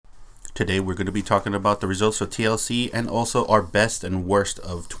Today we're going to be talking about the results of TLC and also our best and worst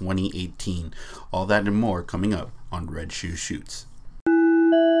of 2018. All that and more coming up on Red Shoe Shoots.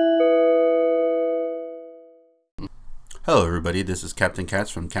 Hello everybody, this is Captain Katz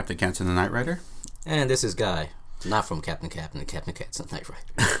from Captain Katz and the Knight Rider. And this is Guy, not from Captain Katz and the Knight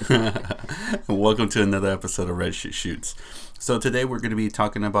Rider. Welcome to another episode of Red Shoe Shoots. So today we're going to be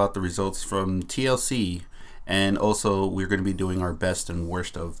talking about the results from TLC, and also we're going to be doing our best and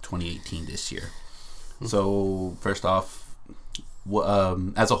worst of 2018 this year. So first off,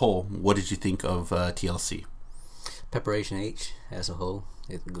 as a whole, what did you think of TLC? Preparation H, as a whole,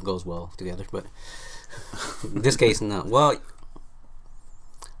 it goes well together, but in this case, no. Well,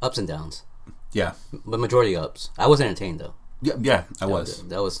 ups and downs. Yeah. But majority ups. I was entertained, though. Yeah, I was.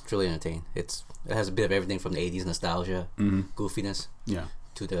 That was truly entertained. It has a bit of everything from the 80s nostalgia, goofiness,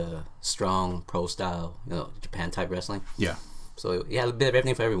 to the strong pro style, Japan type wrestling. Yeah. So it had a bit of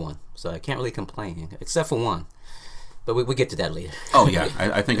everything for everyone. So I can't really complain, except for one. But we get to that later. Oh yeah,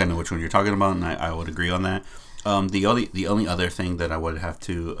 I think I know which one you're talking about, and I would agree on that. The only other thing that I would have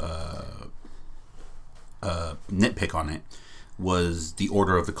to nitpick on it was the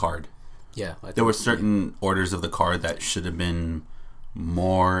order of the card. Yeah, there were certain orders of the card that should have been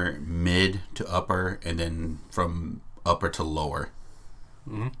more mid to upper, and then from upper to lower.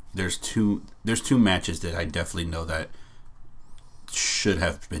 Mm-hmm. There's two matches that I definitely know that should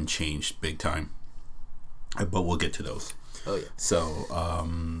have been changed big time, but we'll get to those. Oh yeah. So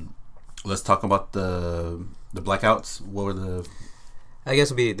let's talk about the blackouts. What were the? I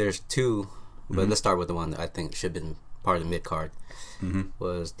guess there's two, but let's start with the one that I think should have been part of the mid card.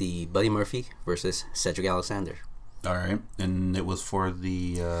 Was the Buddy Murphy versus Cedric Alexander. All right, and it was for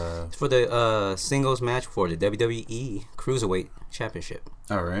the singles match for the WWE Cruiserweight Championship.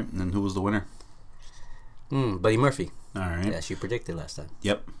 All right, and who was the winner? Buddy Murphy. All right, as you predicted last time.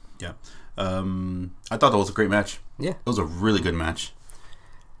 Yep. I thought that was a great match. Yeah, it was a really good match.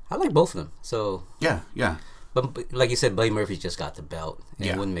 I like both of them. So yeah. But like you said, Buddy Murphy just got the belt. And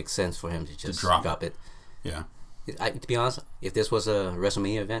it wouldn't make sense for him to just drop it. Yeah. To be honest, if this was a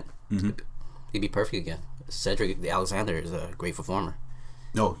WrestleMania event, it'd be perfect again. Cedric Alexander is a great performer.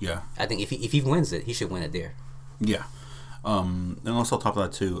 Oh yeah. I think if he wins it, he should win it there. Yeah. And also on top of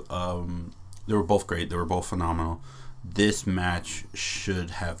that too, they were both great. They were both phenomenal. This match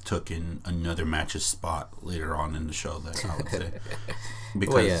should have taken another match's spot later on in the show, that I would say.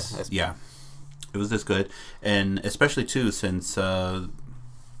 Because it was this good. And especially too since for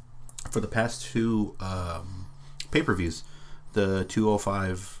the past two pay-per-views, the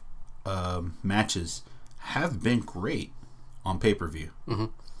 205 matches have been great on pay-per-view.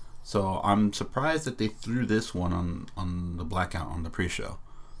 So I'm surprised that they threw this one on the blackout on the pre-show.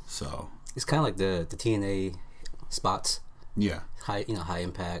 So it's kind of like the TNA spots. Yeah. High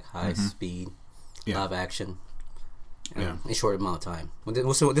impact, high speed, live action. In a short amount of time.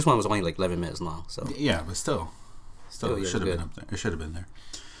 So this one was only like 11 minutes long. So yeah, but still, it should have been up there. It should have been there.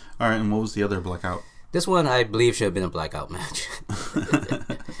 All right, and what was the other blackout? This one I believe should have been a blackout match.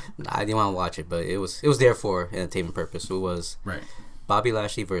 I didn't want to watch it, but it was there for entertainment purpose. It was Bobby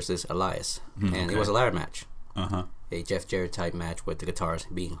Lashley versus Elias, and it was a ladder match. A Jeff Jarrett type match with the guitars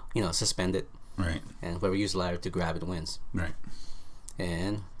being suspended. Right. And whoever used the ladder to grab it wins. Right.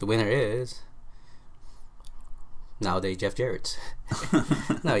 And the winner is nowadays Jeff Jarrett's.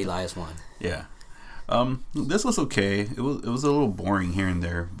 No, Elias won. Yeah. This was okay. It was a little boring here and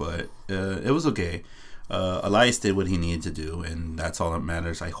there, but it was okay. Elias did what he needed to do, and that's all that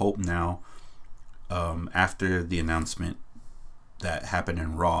matters. I hope now, after the announcement that happened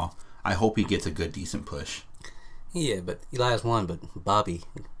in Raw, I hope he gets a good, decent push. Yeah, but Elias won, but Bobby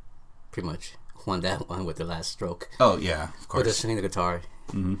pretty much won that one with the last stroke. Oh yeah, of course. With the guitar.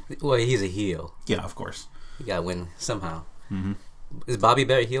 Well, he's a heel. Yeah, of course. You gotta win somehow. Is Bobby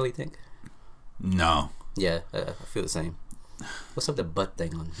better heel, you think? No. Yeah, I feel the same. What's up with the butt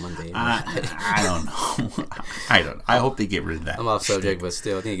thing on Monday? I don't know. I hope they get rid of that. I'm off subject, but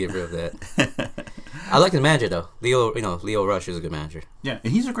still, I need to get rid of that. I like his manager though. Leo Rush is a good manager. Yeah,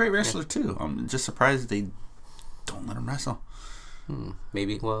 and he's a great wrestler too. I'm just surprised they don't let him wrestle.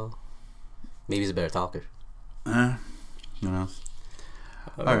 Maybe he's a better talker. Who knows?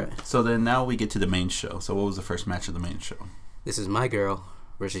 All right. So then now we get to the main show. So what was the first match of the main show? This is my girl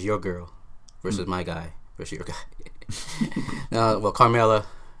versus your girl versus my guy versus your guy. Well, Carmella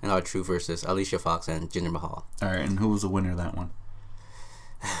and R-Truth versus Alicia Fox and Jinder Mahal. All right, and who was the winner of that one?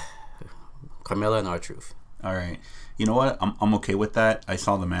 Carmella and R-Truth. All right. You know what? I'm okay with that. I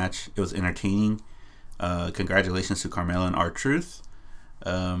saw the match. It was entertaining. Congratulations to Carmella and R-Truth.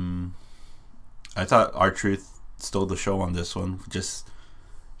 I thought R-Truth stole the show on this one. Just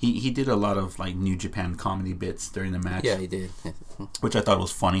He did a lot of like New Japan comedy bits during the match. Yeah, he did. Which I thought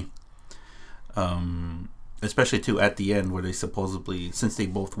was funny. Especially too at the end where they supposedly, since they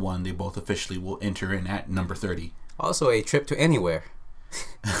both won, they both officially will enter in at number 30. Also, a trip to anywhere.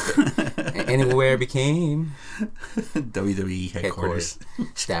 Anywhere became WWE headquarters.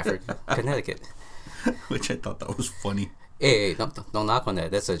 Stafford, Connecticut. Which I thought that was funny. Hey, don't knock on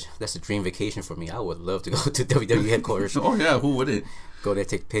that. That's a dream vacation for me. I would love to go to WWE headquarters. Oh yeah, who wouldn't? Go there,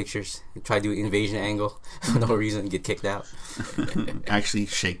 take pictures, try to do invasion angle for no reason, get kicked out. Actually,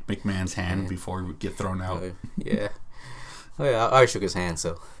 shake McMahon's hand before we get thrown out. Yeah. Oh yeah, I already shook his hand,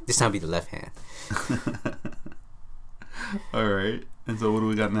 so this time be the left hand. All right. And so, what do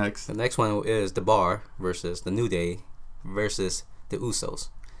we got next? The next one is The Bar versus The New Day versus The Usos.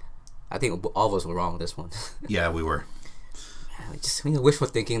 I think all of us were wrong with this one. Yeah, we were. Just wishful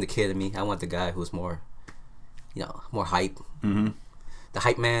thinking, the kid in me. I want the guy who's more, more hype. Mm-hmm. The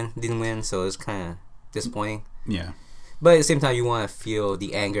hype man didn't win, so it's kind of disappointing. Yeah. But at the same time, you want to feel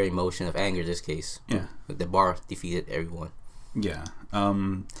the emotion of anger in this case. Yeah. The Bar defeated everyone. Yeah.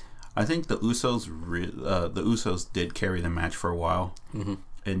 I think the Usos did carry the match for a while. Mm-hmm.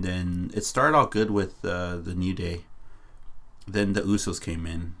 And then it started out good with the New Day. Then the Usos came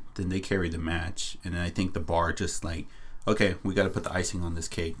in. Then they carried the match. And then I think the Bar just like, okay, we got to put the icing on this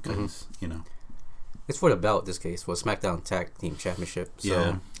cake because, It's for the belt, this case, for SmackDown Tag Team Championship. So.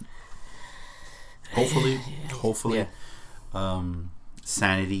 Yeah. Hopefully,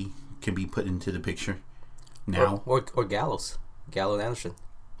 Sanity can be put into the picture now. Or Gallows Anderson.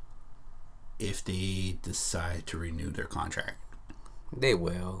 If they decide to renew their contract. They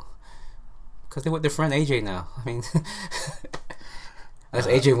will. Because they're with their friend AJ now. I mean, unless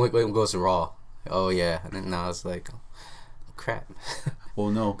AJ goes to Raw. Oh, yeah. And then now it's like, crap. Well,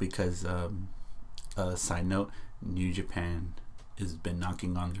 no, because, side note, New Japan has been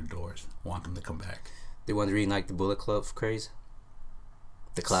knocking on their doors, want them to come back. They want to reunite the Bullet Club craze?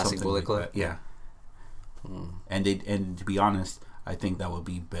 The classic Something Bullet like Club? That. Yeah. And to be honest, I think that would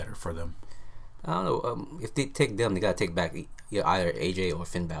be better for them. I don't know. If they take them, they got to take back either AJ or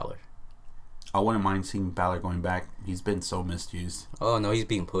Finn Balor. I wouldn't mind seeing Balor going back. He's been so misused. Oh, no, he's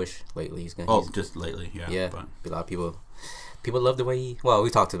being pushed lately. Just lately, yeah. Yeah, but a lot of people love the way he... Well,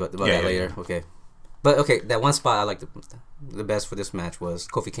 we talked about that later. Yeah. Okay. But, okay, that one spot I liked the best for this match was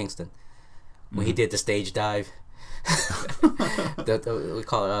Kofi Kingston. When he did the stage dive. We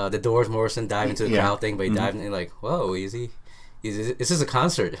call it the Doors Morrison dive into the crowd thing, but he dived in like, whoa, is this is a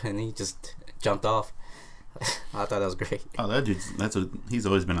concert? And he just jumped off. I thought that was great. Oh, that dude's he's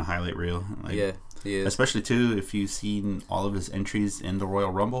always been a highlight reel. Like, yeah, he is. Especially too if you've seen all of his entries in the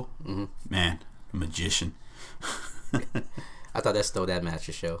Royal Rumble. Mm-hmm. Man, magician. I thought that stole that match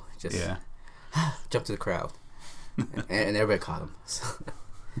to show. Just jump to the crowd, and everybody caught him.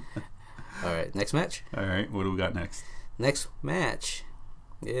 All right, next match. All right, what do we got next? Next match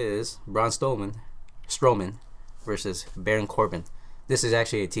is Braun Strowman versus Baron Corbin. This is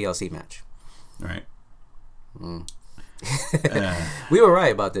actually a TLC match. All right. We were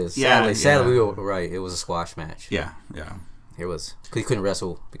right about this. Yeah, sadly, we were right. It was a squash match. Yeah. It was. He couldn't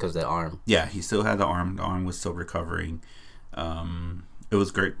wrestle because of that arm. Yeah, he still had the arm. The arm was still recovering. It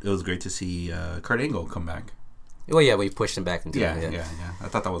was great. It was great to see Kurt Angle come back. Well, yeah, when he pushed him back into it. Yeah. I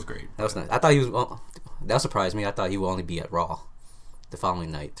thought that was great. That was nice. I thought he was. That surprised me. I thought he would only be at Raw the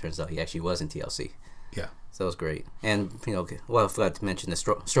following night. Turns out he actually was in TLC. Yeah. So it was great. And, I forgot to mention the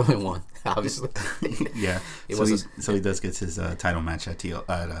Strowman won, obviously. Yeah. So he does get his title match at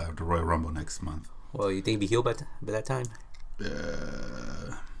the Royal Rumble next month. Well, you think he'll be healed by that time?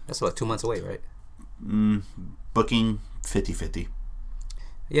 That's about 2 months away, right? Booking 50-50.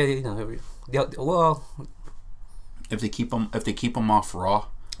 Yeah, well, if they keep him off Raw,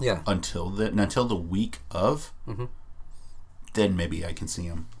 until the week of, then maybe I can see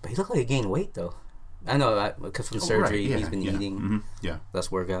him. But he looked like he gained weight though. I know because from surgery he's been eating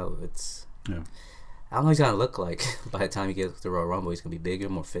less workout. I don't know what he's gonna look like by the time he gets to the Royal Rumble. He's gonna be bigger,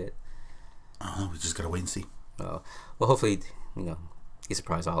 more fit. We just gotta wait and see. Well, hopefully, he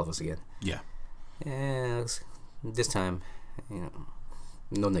surprised all of us again. Yeah. Yeah. This time,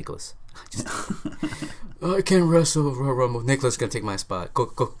 no Nicholas. I can't wrestle Royal Rumble. Nicholas gonna take my spot.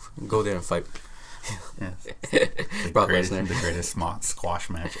 Go there and fight. Yes. Brock Lesnar. The greatest squash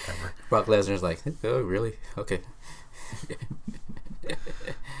match ever. Brock Lesnar's like, oh really? Okay.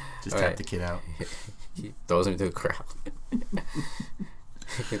 Just tap the kid out. He throws him into the crowd.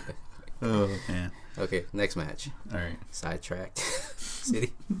 Oh man. Okay, next match. All right. Sidetracked.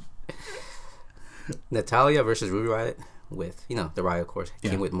 City. Natalya versus Ruby Riott with the Riott, of course,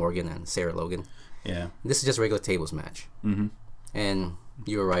 came with Morgan and Sarah Logan. Yeah. This is just a regular tables match. Mm-hmm. And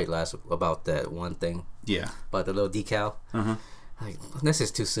You were right last about that one thing. Yeah. About the little decal. Uh-huh. Like, this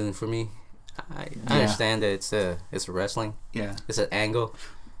is too soon for me. I understand that it's wrestling. Yeah. It's an angle,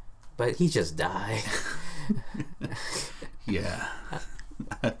 but he just died. Yeah.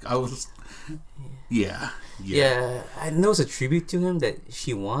 I was. Yeah. Yeah. I know it's a tribute to him that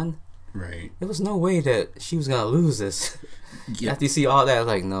she won. Right. There was no way that she was gonna lose this. Yeah. After you see all that, I was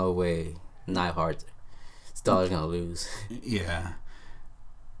like, no way, Neidhart, Star's gonna lose. Yeah.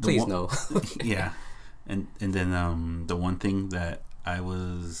 Please no. Yeah. And then the one thing that I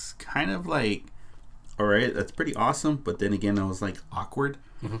was kind of like, all right, that's pretty awesome, but then again I was like awkward.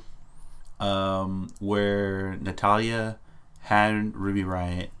 Mm-hmm. Where Natalya had Ruby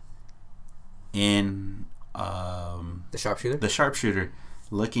Riott in the sharpshooter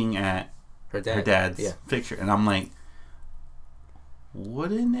looking at her dad's picture, and I'm like,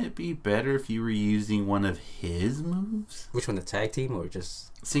 wouldn't it be better if you were using one of his moves? Which one, the tag team or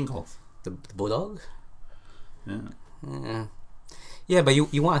just singles? The Bulldog? Yeah. Yeah, but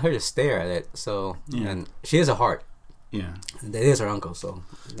you want her to stare at it, so and she has a heart. Yeah. That is her uncle, so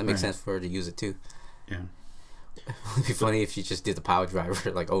that makes sense for her to use it too. Yeah. It would be funny if she just did the power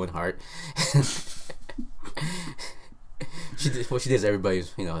driver like Owen Hart. She did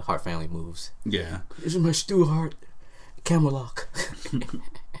everybody's, Hart family moves. Yeah. This is my Stu Hart camera lock.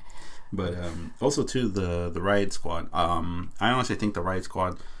 But also too the Riot Squad. I honestly think the Riot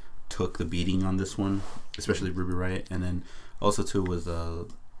Squad took the beating on this one, especially Ruby Riott, and then also too was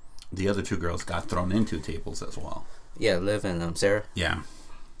the other two girls got thrown into tables as well. Yeah, Liv and Sarah. Yeah.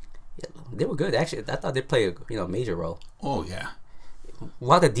 Yeah, they were good actually. I thought they played a major role. Oh yeah.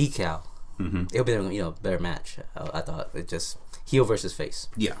 Without the decal, mm-hmm. it would have been a better match. I thought it just heel versus face.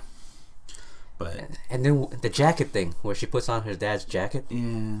 Yeah. But and then the jacket thing where she puts on her dad's jacket. Yeah.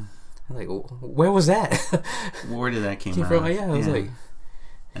 I'm like, where was that? Where did that came from? Yeah, I was like,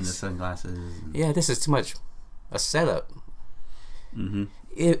 and the sunglasses. Yeah, this is too much a setup. Mm-hmm.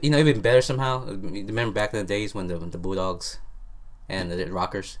 It'd been better somehow. Remember back in the days when the Bulldogs and the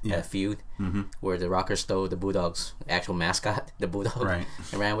Rockers had a feud, where the Rockers stole the Bulldogs' actual mascot, the Bulldog, right,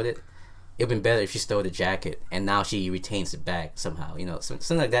 and ran with it. It'd been better if she stole the jacket and now she retains it back somehow.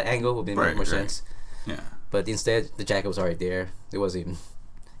 Something like that angle would make more sense. Yeah. But instead, the jacket was already there. It wasn't even.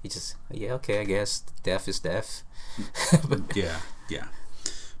 He just, okay, I guess death is death. Yeah.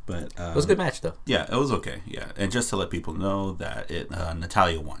 But it was a good match though. Yeah, it was okay. Yeah, and just to let people know that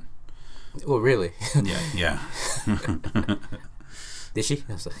Natalya won. Oh really? Yeah. Did she?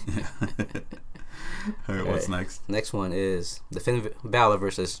 All right, what's next? Next one is the Finn Balor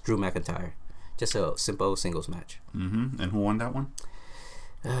versus Drew McIntyre. Just a simple singles match. Mm-hmm. And who won that one?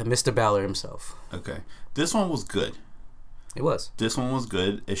 Mr. Balor himself. Okay, this one was good. It was. This one was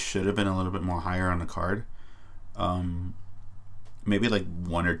good. It should have been a little bit more higher on the card. Maybe like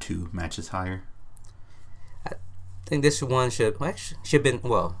 1 or 2 matches higher. I think this one should have been.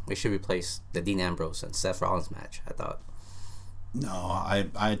 Well, it should replace the Dean Ambrose and Seth Rollins match. I thought. No,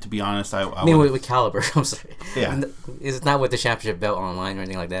 I to be honest, I mean with caliber. I'm sorry. Yeah, it's not with the championship belt online or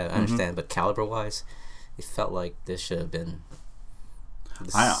anything like that. I understand, but caliber wise, it felt like this should have been.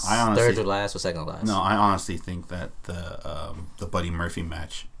 I honestly, third to last or second to last. No, I honestly think that the Buddy Murphy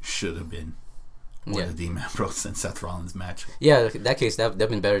match should have been the Dean Ambrose and Seth Rollins match. Yeah, in that case, that'd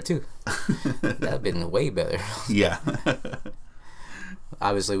been better too. That'd been way better. Yeah.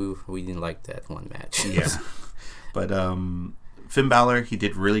 Obviously, we didn't like that one match. Yeah. But Finn Balor, he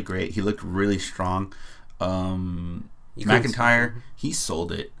did really great. He looked really strong. McIntyre, he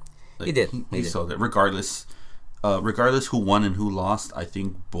sold it. He did. He sold it. Regardless who won and who lost, I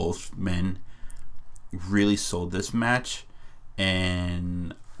think both men really sold this match,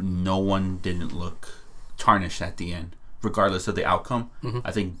 and no one didn't look tarnished at the end. Regardless of the outcome,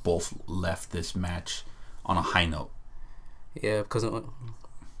 I think both left this match on a high note. Yeah, because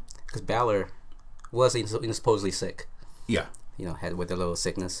Balor was supposedly sick. Yeah. Had with a little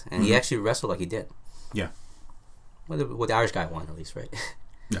sickness, and he actually wrestled like he did. Yeah. Well, the Irish guy won at least, right?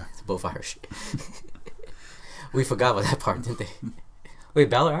 Yeah. It's both Irish. We forgot about that part, didn't they? Wait,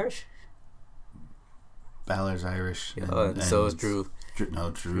 Balor Irish? Balor's Irish. Yeah, and so is Drew.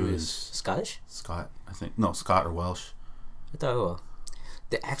 Drew is Scottish? Scott, I think. No, Scott or Welsh. I thought,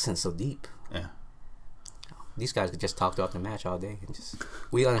 the accent's so deep. Yeah. These guys could just talk throughout the match all day. And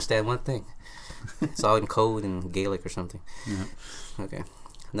we understand one thing. It's all in code and Gaelic or something. Yeah. Okay.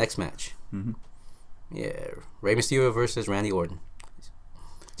 Next match. Mm-hmm. Yeah. Rey Mysterio versus Randy Orton.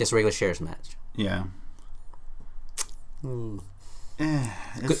 Just a regular shares match. Yeah. No,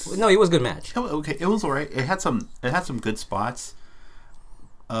 it was a good match. Okay, it was alright. It had some good spots.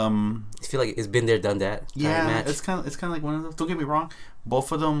 I feel like it's been there, done that. Yeah, match. it's kind of like one of those. Don't get me wrong,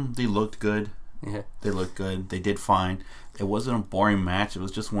 both of them they looked good. Yeah, they looked good. They did fine. It wasn't a boring match. It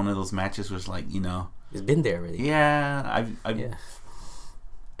was just one of those matches where it's like, it's been there already. Yeah, I've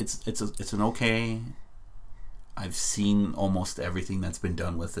it's an okay. I've seen almost everything that's been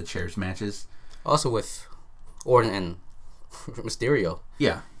done with the chairs matches. Also with Orton and Mysterio.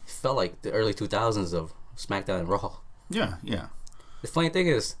 Yeah, it felt like the early 2000s of SmackDown and Raw. Yeah. The funny thing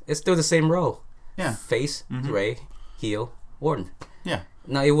is, it's still the same role. Yeah. Face, Ray, heel, Orton. Yeah.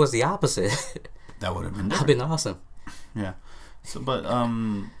 Now it was the opposite. That would have been different. That'd been awesome. Yeah. So, but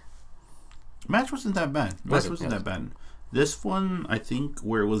match wasn't that bad. That bad. This one, I think,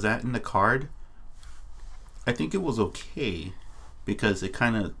 where it was at in the card, I think it was okay because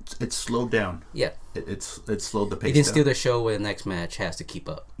it slowed down. Yeah. It slowed the pace. It didn't steal the show where the next match has to keep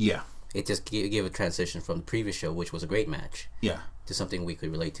up. Yeah. It just gave a transition from the previous show, which was a great match. Yeah. To something we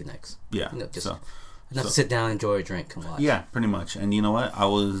could relate to next. Yeah. Just to sit down, enjoy a drink, and watch. Yeah, pretty much. And you know what? I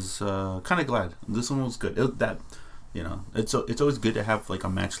was kind of glad. This one was good. It's always good to have like a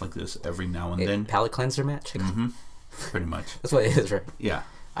match like this every now and then. Palate cleanser match. Mm-hmm. Pretty much. That's what it is, right? Yeah.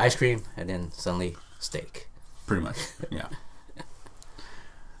 Ice cream and then suddenly steak. Pretty much. Yeah.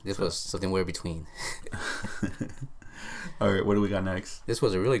 This was something weird between. All right, what do we got next? This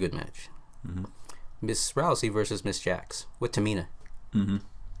was a really good match. Miss Rousey versus Miss Jax with Tamina.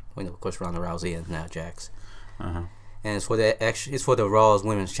 Of course, Ronda Rousey and now Jax. And it's for the Raw's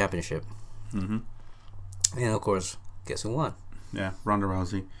Women's Championship. And of course, guess who won? Yeah, Ronda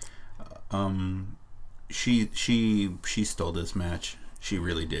Rousey. She stole this match. She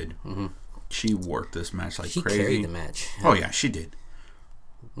really did. She worked this match like crazy. She carried the match. Oh yeah, she did.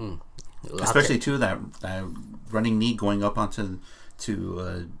 Especially too that running knee going up onto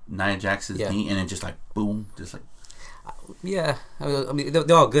Nia Jax's knee, and then just like boom, just like. Yeah, I mean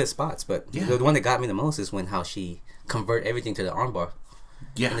they're all good spots, but the one that got me the most is how she convert everything to the armbar.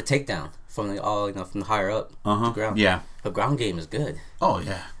 Yeah, and the takedown from from higher up to the ground. Yeah, her ground game is good. Oh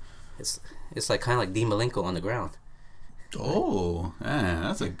yeah, it's like kind of like Dean Malenko on the ground. Oh, yeah,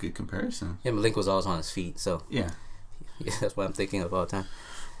 that's a good comparison. Yeah, Malenko's always on his feet, so yeah, that's what I'm thinking of all the time.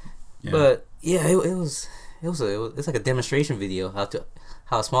 Yeah. But yeah, it's like a demonstration video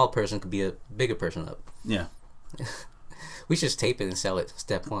how a small person could be a bigger person up. Yeah. We should just tape it and sell it.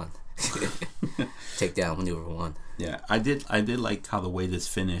 Step 1. Take down maneuver 1. Yeah, I did like how the way this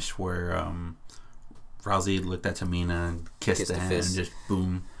finished, where Rousey looked at Tamina and kissed the hand and just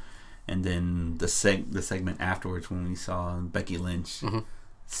boom, and then the segment afterwards when we saw Becky Lynch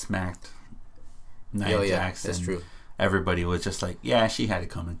smacked Nia Jax. That's true. Everybody was just like, yeah, she had it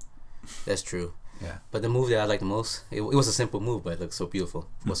coming. That's true. Yeah. But the move that I liked the most, it was a simple move, but it looked so beautiful,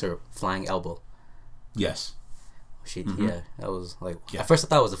 was her flying elbow. Yes. That was like, at first I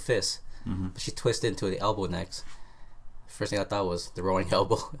thought it was a fist, but she twisted into the elbow next. First thing I thought was the roaring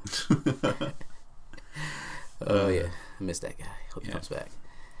elbow. Oh yeah, I missed that guy. Hope he comes back.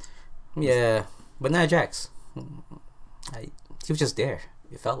 Yeah, but Nia Jax, she was just there.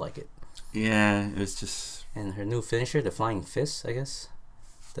 It felt like it. Yeah, it was just. And her new finisher, the flying fist, I guess,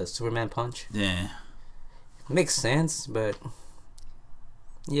 the Superman punch. Yeah, makes sense, but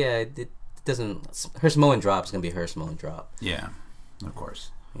yeah, it doesn't. Her Samoan drop is gonna be her Samoan drop. Yeah, of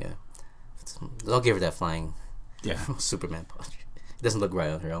course. Yeah, don't give her that flying. Yeah, Superman punch. It doesn't look right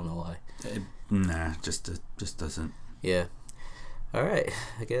on her. I don't know why. Nah, just doesn't. Yeah. All right.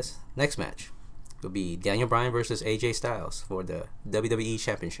 I guess next match will be Daniel Bryan versus AJ Styles for the WWE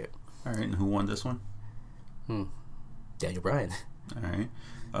Championship. All right, and who won this one? Daniel Bryan. All right.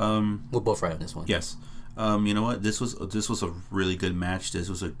 We're both right on this one. Yes. You know what? This was a really good match. This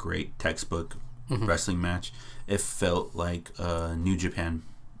was a great textbook wrestling match. It felt like New Japan.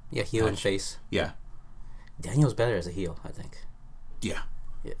 Yeah, heel and face. Yeah. Daniel's better as a heel, I think. Yeah.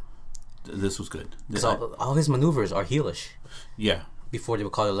 Yeah. This was good. Because all his maneuvers are heelish. Yeah. Before they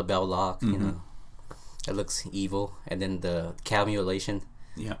would call it a bell lock, you know. It looks evil. And then the calculation.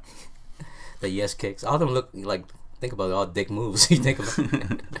 Yeah. The yes kicks. All of them look like, think about it, all dick moves. You think about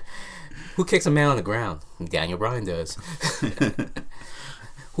it. Who kicks a man on the ground? Daniel Bryan does.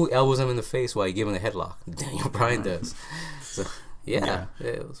 Who elbows him in the face while you give him a headlock? Daniel Bryan does. So, yeah,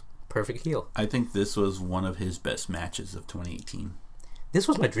 it was perfect heel. I think this was one of his best matches of 2018. This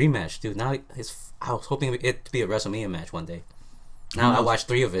was my dream match, dude. Now I was hoping it to be a WrestleMania match one day. Now I watched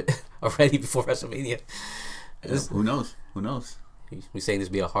 3 of it already before WrestleMania. Who knows? Who knows? We saying this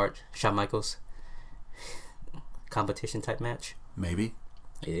be a Hart, Shawn Michaels competition type match? Maybe.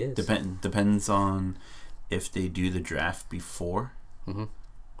 It is. Depends on if they do the draft before,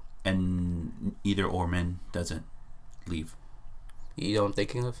 and either Orman doesn't leave. You know what I'm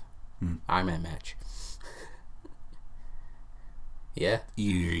thinking of? Iron Man match. Yeah.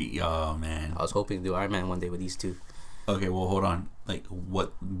 Oh man. I was hoping to do Iron Man one day with these two. Okay, well hold on. Like,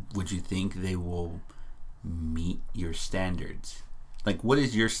 what would you think they will meet your standards? Like, what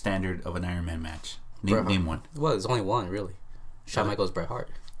is your standard of an Iron Man match? Name one. Well, there's only one really. Shawn Michaels, Bret Hart.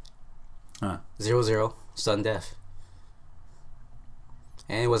 0-0, sudden death.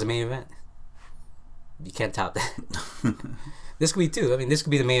 And it was a main event. You can't top that. This could be too. I mean, this could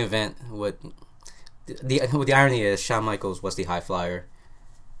be the main event. What the irony is, Shawn Michaels was the high flyer,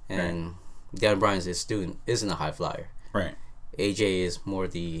 and Daniel Bryan isn't a high flyer. Right. AJ is more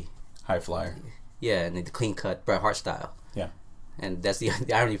the high flyer. Yeah, and the clean cut Bret Hart style. Yeah. And that's the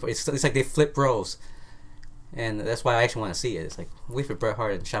irony. It's like they flip roles, and that's why I actually want to see it. It's like wait for Bret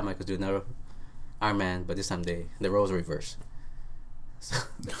Hart and Shawn Michaels do another Iron Man, but this time the roles are reversed. So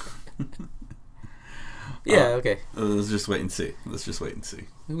yeah, okay. Let's just wait and see.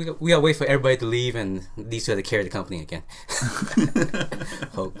 We gotta wait for everybody to leave and these two to carry the company again.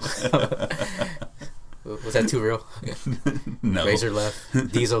 Hope. Was that too real? No. Razor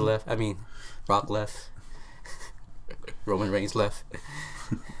left. Diesel left. I mean, Brock left. Roman Reigns left.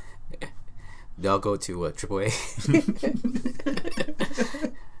 They all go to AAA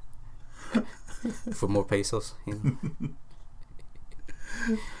for more pesos. You know?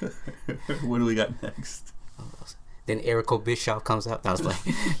 What do we got next? Then Erico Bischoff comes out. That was like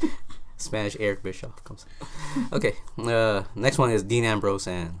Spanish Eric Bischoff comes out. Okay. Next one is Dean Ambrose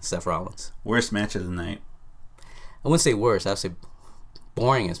and Seth Rollins. Worst match of the night. I wouldn't say worst. I would say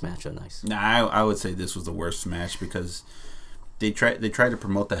boringest match of the night. Nah, I would say this was the worst match because they tried to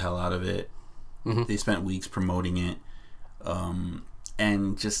promote the hell out of it. Mm-hmm. They spent weeks promoting it,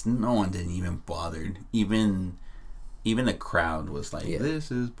 and just no one didn't even bother. Even the crowd was like, "This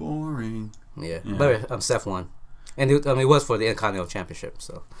is boring." Yeah. But Seth won, and it was for the Intercontinental Championship,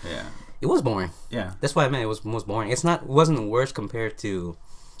 so it was boring. Yeah, that's why I meant it was most boring. It wasn't worse compared to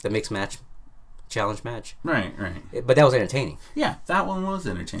the mixed match challenge match. Right. But that was entertaining. Yeah, that one was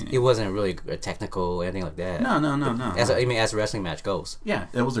entertaining. It wasn't really technical or anything like that. No. As a wrestling match goes. Yeah,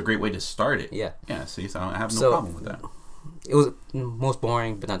 it was a great way to start it. Yeah. Yeah, so I have no problem with that. It was most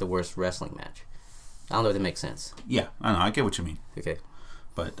boring, but not the worst wrestling match. I don't know if that makes sense. Yeah, I know. I get what you mean. Okay.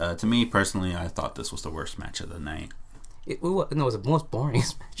 But to me, personally, I thought this was the worst match of the night. It was the most boring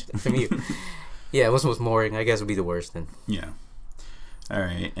match for me. Yeah, it was most boring. I guess it would be the worst then. Yeah. All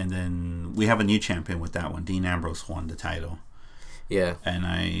right, and then we have a new champion with that one. Dean Ambrose won the title. Yeah. And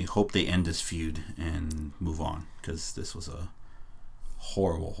I hope they end this feud and move on because this was a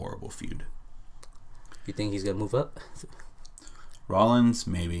horrible, horrible feud. You think he's going to move up? Rollins,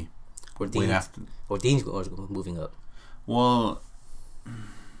 maybe. Or Dean's moving up. Well,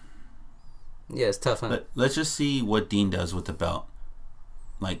 yeah, it's tough, huh? Let's just see what Dean does with the belt.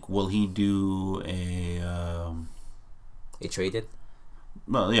 Like, will he do a trade-in?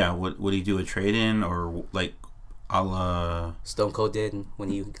 Well, yeah. Would he do a trade-in or like a la Stone Cold did when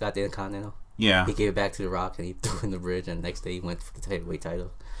he got the Intercontinental? Yeah. He gave it back to The Rock and he threw it in the bridge, and the next day he went for the heavyweight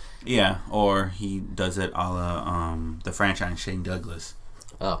title. Yeah, or he does it a la the franchise Shane Douglas.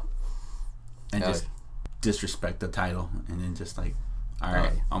 Oh. And just disrespect the title, and then just like, all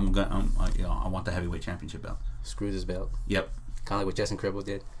right, I want the heavyweight championship belt. Screw this belt. Yep. Kind of like what Justin Cribble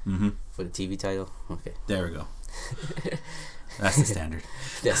did for the TV title. Okay. There we go. That's the standard.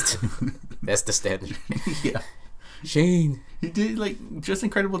 That's the standard. Yeah. Shane. He did Justin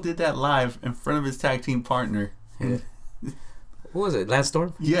Credible did that live in front of his tag team partner. Yeah. What was it? Lance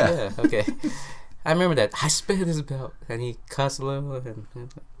Storm? Yeah. Yeah. Okay. I remember that. I spit his belt, and he cussed a little,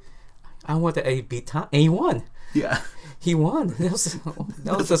 and I want that. He beat Tom, and he won. Yeah. He won.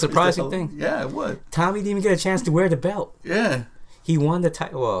 That was a surprising thing. Yeah, it was. Tommy didn't even get a chance to wear the belt. Yeah. He won the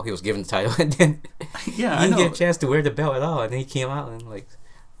title. Well, he was given the title, and then he didn't get a chance to wear the belt at all. And then he came out and like,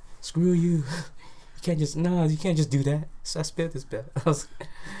 screw you. You can't just do that. So I spit this belt.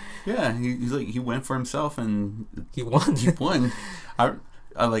 Yeah, he went for himself and he won. He won. I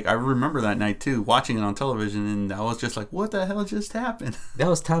remember that night too, watching it on television, and I was just like, "What the hell just happened?" That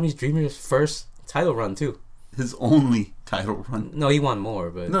was Tommy Dreamer's first title run too. His only title run. No, he won more,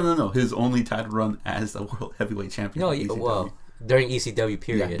 but no. His only title run as the world heavyweight champion. No, well, during ECW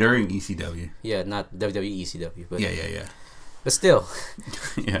period. Yeah, during ECW. Yeah, not WWE ECW, but yeah. But still,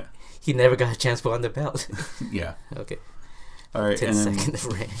 yeah, he never got a chance to put on the belt. Yeah. Okay. All right. 10 seconds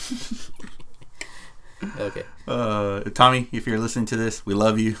of rain. Okay. Tommy, if you're listening to this, we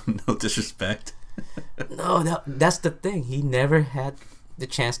love you. No disrespect. No, that's the thing. He never had the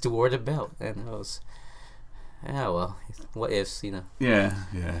chance to wear the belt, and I was, well, what ifs, you know? Yeah.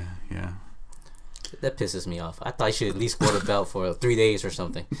 That pisses me off. I thought you should at least wear the belt for 3 days or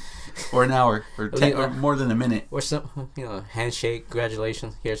something. Or an hour, or 10, or more than a minute. Or some, handshake,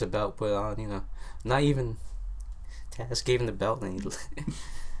 congratulations, here's a belt, put it on, Not even Taz gave him the belt, and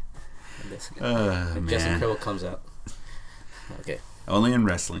Justin Credible comes out. Okay. Only in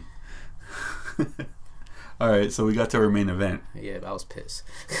wrestling. Alright, so we got to our main event. Yeah, I was pissed.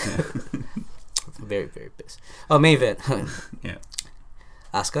 Very, very pissed. Oh, main event. Yeah.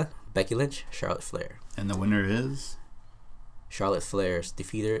 Asuka, Becky Lynch, Charlotte Flair. And the winner is? Charlotte Flair's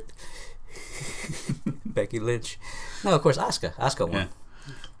defeated Becky Lynch. No, of course, Asuka. Asuka won.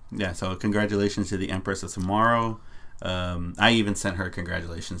 Yeah, so congratulations to the Empress of Tomorrow. I even sent her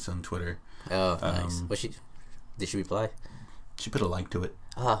congratulations on Twitter. Oh, nice. Did she reply? She put a like to it.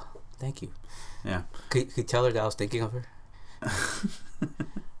 Oh, thank you. Yeah. Could you tell her that I was thinking of her?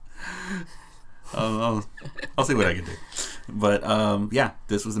 I'll see what I can do. But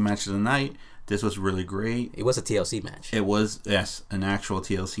this was the match of the night. This was really great. It was a TLC match. It was, yes, an actual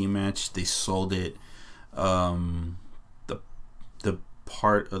TLC match. They sold it. The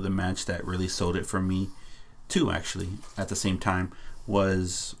part of the match that really sold it for me, too, actually, at the same time,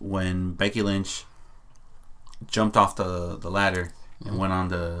 was when Becky Lynch jumped off the ladder and went on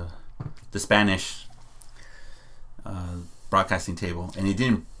the Spanish broadcasting table, and he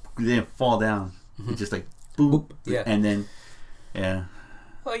didn't fall down. He just like boop, yeah, and then yeah.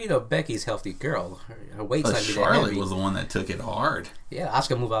 Well, Becky's a healthy girl. Her weight's not that Charlotte heavy. was the one that took it hard. Yeah,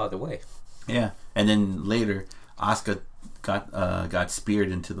 Asuka moved out of the way. Yeah, and then later Asuka got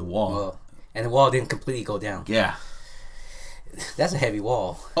speared into the wall. Well, and the wall didn't completely go down. Yeah. That's a heavy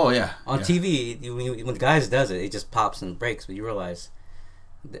wall. Oh, yeah. On TV, when the guys does it, it just pops and breaks, but you realize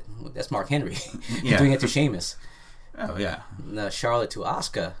that's Mark Henry doing it to Sheamus. Oh, yeah. Charlotte to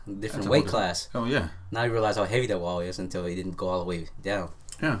Asuka, different weight class. Oh, yeah. Now you realize how heavy that wall is until it didn't go all the way down.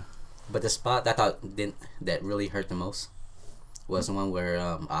 Yeah. But the spot that I thought that really hurt the most was the one where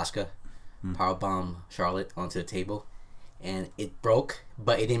Asuka powerbombed Charlotte onto the table, and it broke,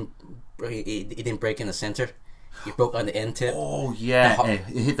 but it didn't break in the center. It broke on the end tip. Oh, yeah. It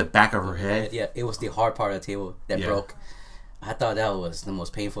hit the back of her head. Yeah, it was the hard part of the table that broke. I thought that was the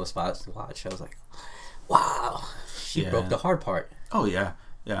most painful spot to watch. I was like, wow. She broke the hard part. Oh, yeah.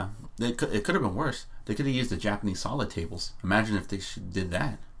 Yeah. It could have been worse. They could have used the Japanese solid tables. Imagine if they did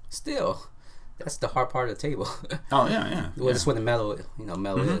that. Still, that's the hard part of the table. Oh, yeah. Well, that's what the metal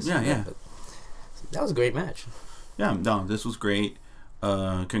is. Yeah. But that was a great match. Yeah, no, this was great.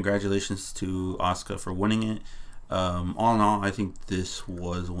 Congratulations to Asuka for winning it. All in all, I think this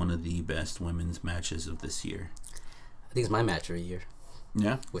was one of the best women's matches of this year. I think it's my match of the year.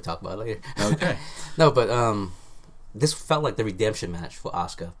 Yeah? We'll talk about it later. Okay. No, but this felt like the redemption match for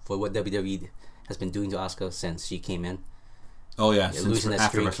Asuka, for what WWE has been doing to Asuka since she came in. Oh, yeah, losing that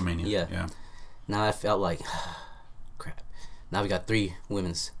after streak. WrestleMania. Yeah. Now I felt like, crap. Now we got 3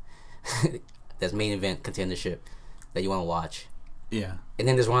 women's that's main event contendership that you want to watch. Yeah. And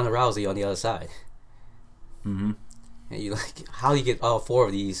then there's Ronda Rousey on the other side. Mm-hmm. And you how do you get all 4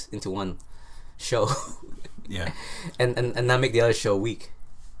 of these into one show? Yeah. And not make the other show weak?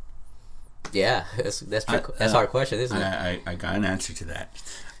 Yeah, that's our question, isn't it? I got an answer to that.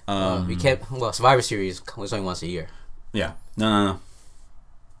 We kept Survivor Series was only once a year. Yeah. No.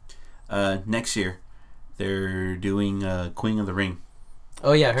 Next year, they're doing Queen of the Ring.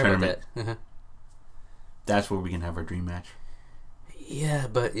 Oh yeah, I heard about that. Uh-huh. That's where we can have our dream match. Yeah,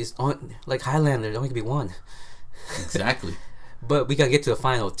 but it's on like Highlander. There only can be one. Exactly. But we gotta get to the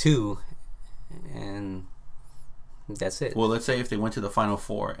final 2, and that's it. Well, let's say if they went to the final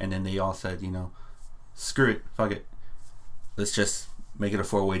 4 and then they all said, screw it, fuck it, let's just make it a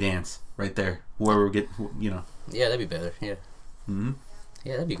 4-way dance right there. Whoever get, Yeah, that'd be better. Yeah. Mm-hmm.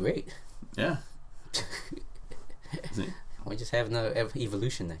 Yeah, that'd be great. Yeah. We just have another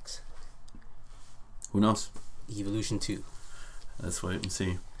Evolution next. Who knows? Evolution 2. Let's wait and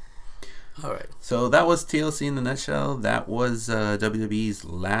see. All right. So that was TLC in a nutshell. That was WWE's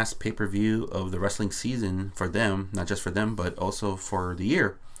last pay-per-view of the wrestling season for them. Not just for them, but also for the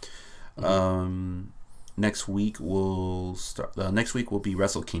year. Mm-hmm. Next week we'll start. Next week will be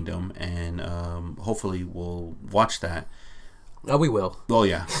Wrestle Kingdom, and hopefully we'll watch that. Oh, we will. Oh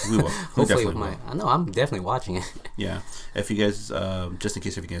yeah, we will. Hopefully, I know I'm definitely watching it. Yeah. If you guys, just in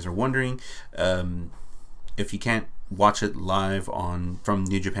case if you guys are wondering, if you can't watch it live from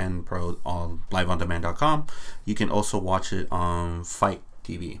New Japan Pro on liveondemand.com, you can also watch it on Fight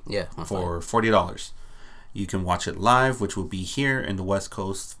TV. Yeah. For $40. You can watch it live, which will be here in the West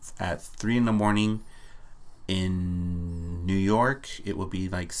Coast at 3 a.m. In New York, it will be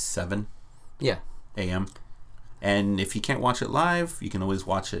like 7 a.m. And if you can't watch it live, you can always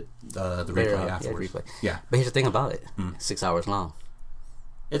watch it the replay afterwards. Yeah. But here's the thing about it: 6 hours long.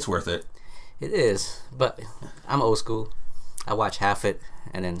 It's worth it. It is, but I'm old school. I watch half it,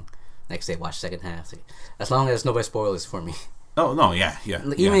 and then next day watch second half. As long as nobody spoils for me. Oh no, yeah.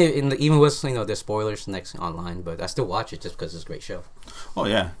 Even with there's spoilers next online, but I still watch it just because it's a great show. Oh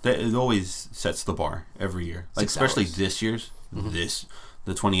yeah, it always sets the bar every year. Like especially this year's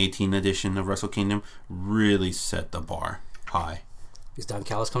the 2018 edition of Wrestle Kingdom really set the bar high. Is Don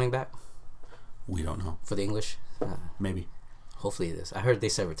Callis coming back? We don't know for the English. Maybe. Hopefully it is. I heard they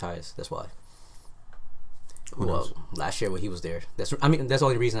severed ties. That's why. Who knows? Last year when he was there, that's the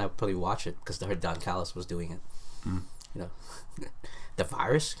only reason I probably watch it because I heard Don Callis was doing it. You know, the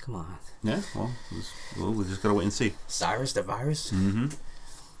virus. Come on. Yeah. Well, we just gotta wait and see. Cyrus the virus.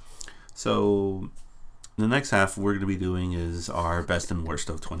 So, the next half we're gonna be doing is our best and worst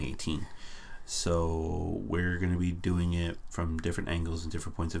of 2018. So we're gonna be doing it from different angles and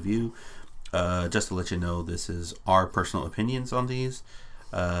different points of view. Just to let you know, this is our personal opinions on these.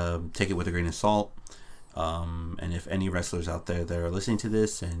 Take it with a grain of salt. And if any wrestlers out there that are listening to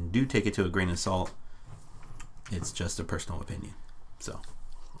this and do take it to a grain of salt, it's just a personal opinion. So,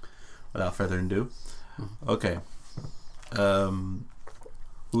 without further ado, okay. Who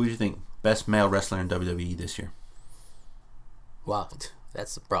do you think best male wrestler in WWE this year? Wow,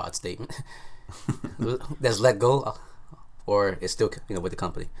 that's a broad statement. Does Let Go, or it's still with the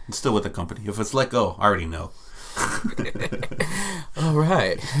company? It's still with the company. If it's Let Go, I already know. All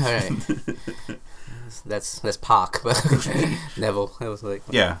right. That's Pac, but Neville. That was like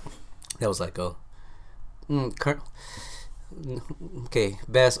that was Let Go. Okay,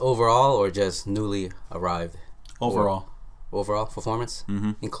 best overall or just newly arrived? Overall. Overall performance,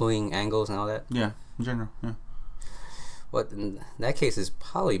 including angles and all that. Yeah, in general. Yeah. But in that case, it's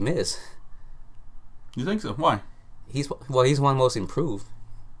probably Miz. You think so? Why? He's one most improved.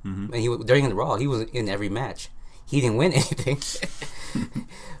 And during the Raw, he was in every match. He didn't win anything.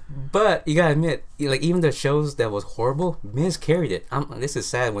 But you gotta admit, even the shows that was horrible, Miz carried it. This is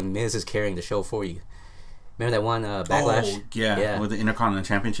sad when Miz is carrying the show for you. Remember that one Backlash? Oh, yeah, with the Intercontinental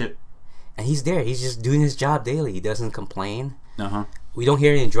Championship. And he's there. He's just doing his job daily. He doesn't complain. Uh-huh. We don't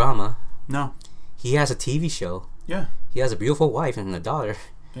hear any drama. No. He has a TV show. Yeah. He has a beautiful wife and a daughter.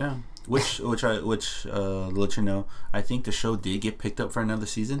 Yeah. Which let you know, I think the show did get picked up for another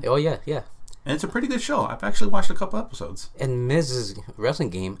season. Oh yeah. And it's a pretty good show. I've actually watched a couple episodes. And Miz's wrestling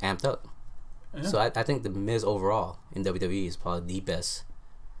game amped up. Yeah. So I think the Miz overall in WWE is probably the best.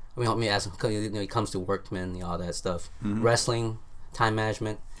 I mean, as it comes to workmen, all that stuff, wrestling, time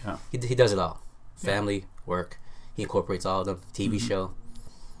management. Yeah. He does it all. Family, work. He incorporates all of them. TV show.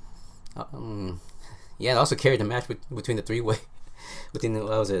 Yeah, it also carried the match between the three-way. Between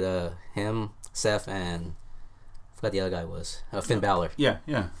what was it? Him, Seth, and I forgot the other guy was Finn Balor. Yeah.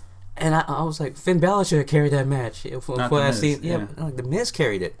 And I was like, Finn Balor should have carried that match. Like the Miz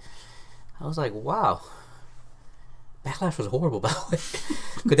carried it. I was like, wow. Backlash was horrible, by the way.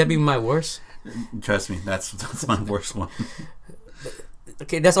 Could that be my worst? Trust me, that's my worst one.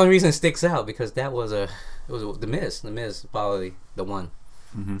 Okay, that's the only reason it sticks out because it was the Miz. The Miz probably the one.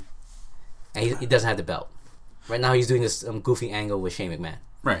 And he doesn't have the belt. Right now he's doing this goofy angle with Shane McMahon.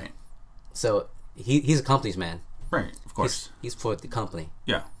 Right. So he's a company's man. Right, of course. He's for the company.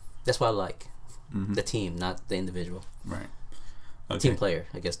 Yeah. That's what I like. The team, not the individual. Right. Okay. Team player,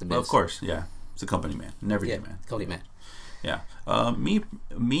 I guess the Miz. Well, of course, yeah. It's a company man. An everyday man. Company man. Yeah.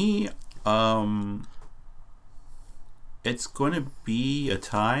 It's going to be a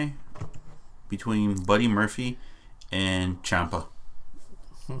tie between Buddy Murphy and Ciampa.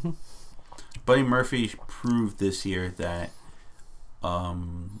 Buddy Murphy proved this year that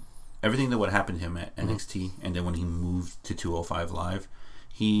everything that would happen to him at NXT and then when he moved to 205 Live,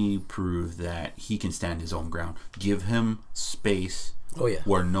 he proved that he can stand his own ground. Give him space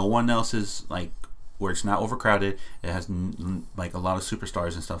where no one else is, where it's not overcrowded. It has a lot of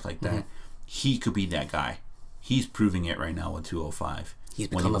superstars and stuff like that. He could be that guy. He's proving it right now with 205. He's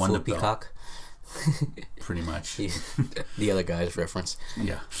become a full peacock. Pretty much. The other guy's reference.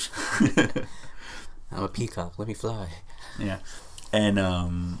 Yeah. I'm a peacock. Let me fly. Yeah.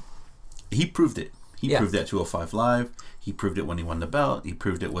 And he proved it. He proved that 205 Live. He proved it when he won the belt. He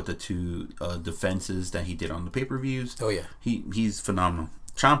proved it with the two defenses that he did on the pay-per-views. Oh, yeah. He's phenomenal.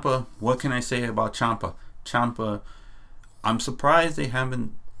 Ciampa, what can I say about Ciampa? Ciampa, I'm surprised they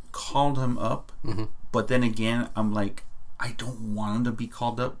haven't called him up. But then again, I'm like, I don't want him to be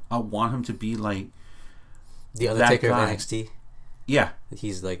called up. I want him to be like the Undertaker of NXT. Yeah.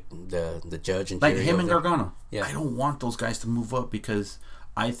 He's like the judge and like him and Gargano. Yeah. I don't want those guys to move up because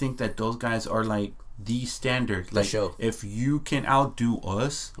I think that those guys are like the standard. Like, show. if you can outdo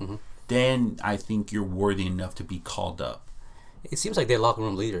us, then I think you're worthy enough to be called up. It seems like they're locker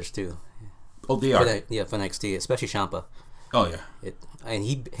room leaders too. Oh, they are. For NXT, especially Ciampa. Oh yeah. And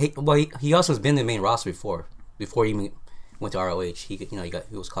he also has been in the main roster before he even went to ROH. He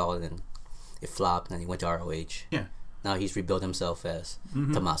was called and it flopped, and he went to ROH. Yeah. Now he's rebuilt himself as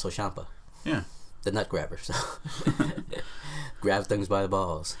Tommaso Ciampa. Yeah. The nut grabber. So grab things by the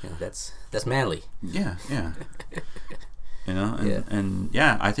balls. That's manly. Yeah. And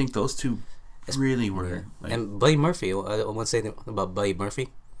I think those two really were. Yeah. Like, and Buddy Murphy, I want to say about Buddy Murphy.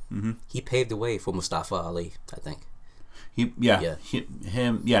 Mm-hmm. He paved the way for Mustafa Ali, I think.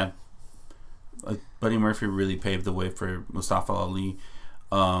 Buddy Murphy really paved the way for Mustafa Ali,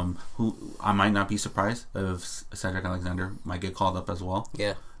 who I might not be surprised if Cedric Alexander might get called up as well.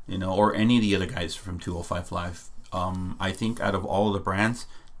 Yeah. Or any of the other guys from 205 Live. I think out of all the brands,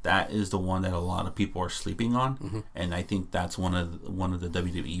 that is the one that a lot of people are sleeping on, and I think that's one of the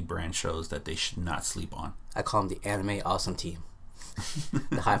WWE brand shows that they should not sleep on. I call them the Anime Awesome Team.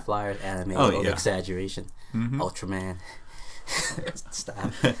 The High Flyers anime exaggeration. Ultraman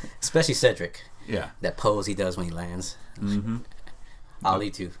style. Especially Cedric. Yeah. That pose he does when he lands. Ali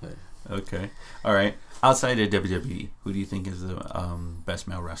too. Okay. All right. Outside of WWE, who do you think is the best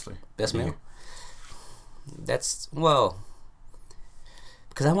male wrestler? Best male? That's, well,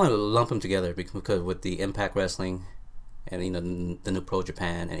 because I want to lump them together because with the Impact Wrestling and the new Pro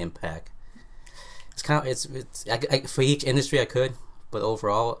Japan and Impact, it's kind of it's for each industry I could, but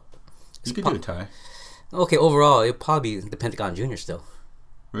overall you could do a tie. Okay, overall it'd probably be the Pentagon Junior still.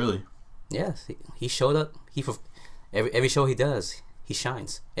 Really? Yes, he showed up. Every show he does, he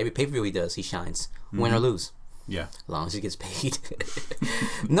shines. Every pay-per-view he does, he shines. Win or lose. Yeah. As long as he gets paid.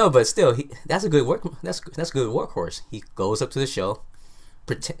 No, but still, that's a good work. That's a good workhorse. He goes up to the show,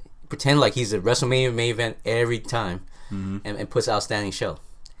 pretend like he's a WrestleMania main event every time, and puts an outstanding show.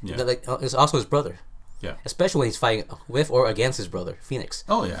 Yeah. Like, it's also his brother. Yeah. Especially when he's fighting with or against his brother, Phoenix.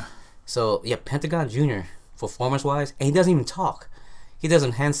 Oh yeah. So yeah, Pentagon Junior, performance-wise, and he doesn't even talk. He does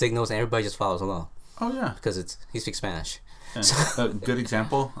some hand signals, and everybody just follows along. Oh yeah. Because he speaks Spanish. Yeah. A good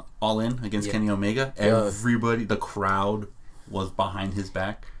example, All In against Kenny Omega. Everybody, the crowd was behind his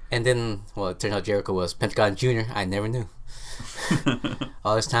back. And then, it turned out Jericho was Pentagon Junior. I never knew.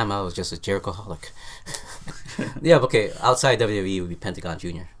 All this time, I was just a Jericho-holic. Yeah, okay. Outside WWE would be Pentagon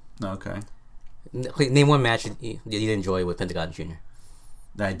Junior. Okay. Name one match you didn't enjoy with Pentagon Junior.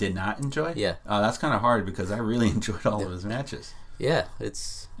 That I did not enjoy? Yeah. That's kind of hard because I really enjoyed all of his matches. Yeah,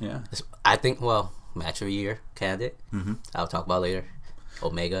 I think, match of the year candidate. I'll talk about later.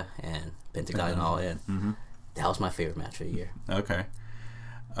 Omega and Pentagon and All In. That was my favorite match of the year. Okay.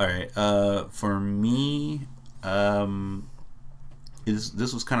 All right. For me,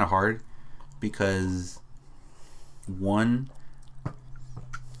 this was kind of hard because one,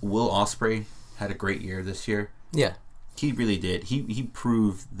 Will Ospreay had a great year this year. Yeah. He really did. He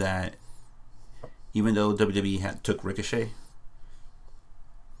proved that even though WWE took Ricochet,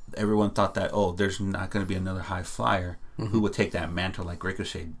 everyone thought that, there's not going to be another high flyer who would take that mantle like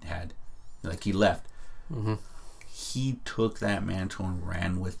Ricochet had. Like, he left. He took that mantle and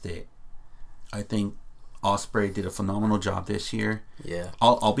ran with it. I think Ospreay did a phenomenal job this year. Yeah.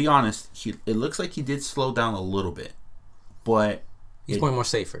 I'll be honest. It looks like he did slow down a little bit, but he's more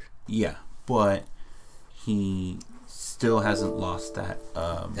safer. Yeah, but he still hasn't lost that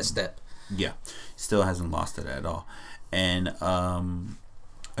step. Yeah, still hasn't lost it at all. And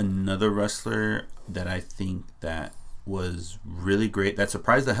another wrestler that I think that was really great, that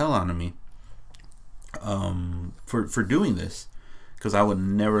surprised the hell out of me for doing this, because I would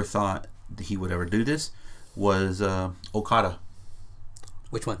never thought that he would ever do this, was Okada.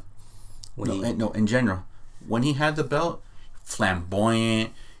 Which one? In general. When he had the belt,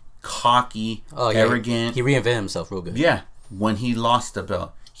 flamboyant, cocky, arrogant. He reinvented himself real good. Yeah. When he lost the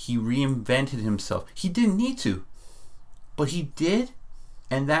belt, he reinvented himself. He didn't need to, but he did,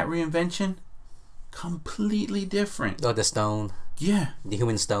 and that reinvention, completely different. The stone. Yeah. The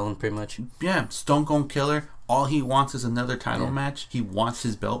human stone, pretty much. Yeah. Stone Cold Killer. All he wants is another title match. He wants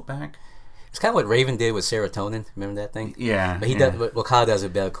his belt back. It's kind of what Raven did with serotonin. Remember that thing? Yeah. But what Okada does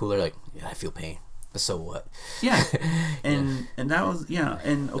it better, cooler. Like, I feel pain, but so what? Yeah. And that was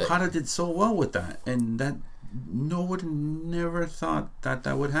and Okada did so well with that, and that nobody never thought that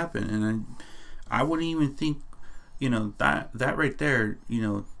would happen, and I wouldn't even think, that right there,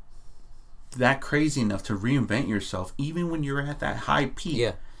 that crazy enough to reinvent yourself, even when you're at that high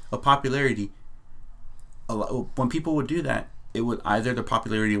peak of popularity. When people would do that, it would either the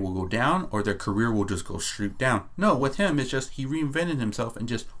popularity will go down or their career will just go straight down. No, with him, it's just he reinvented himself and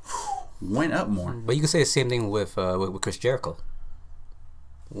just went up more. But you can say the same thing with Chris Jericho.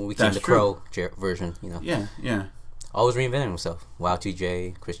 When we came the Crow version, you know. Yeah, yeah. Always reinventing himself.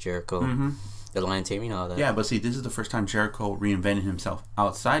 Y2J, Chris Jericho, the Lion Team, you know all that. Yeah, but see, this is the first time Jericho reinvented himself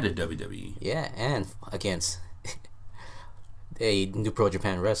outside of WWE. Yeah, and against a New Pro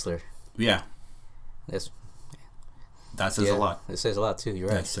Japan wrestler. Yeah. That says a lot. It says a lot too. You're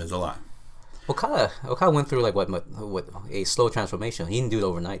right. That says a lot. Okada went through like what a slow transformation. He didn't do it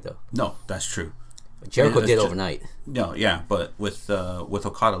overnight though. No, that's true. Jericho did overnight. No, yeah, but with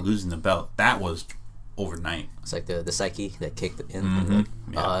Okada losing the belt, that was overnight. It's like the psyche that kicked in.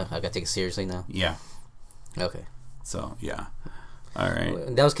 I gotta take it seriously now. Yeah. Okay. So yeah. All right.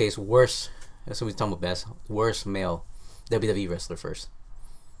 In that was case, worst. That's what we're talking about. Best worst male WWE wrestler first.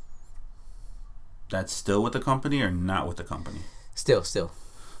 That's still with the company or not with the company? Still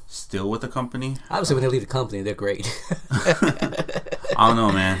with the company. Obviously, when they leave the company, they're great. I don't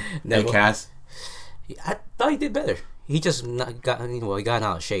know, man. Hey, Cass. I thought he did better. He just got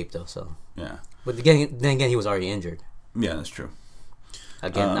out of shape though. So yeah. But then again, he was already injured. Yeah, that's true.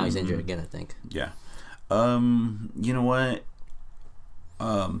 Again, now he's injured again. I think. Yeah. You know what?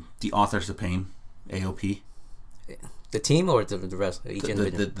 The Authors of Pain, AOP. The team or the rest?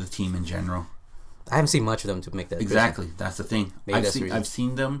 The team in general. I haven't seen much of them to make that. Exactly, that's the thing. I've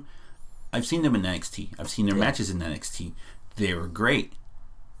seen them in NXT. I've seen their matches in NXT. They were great.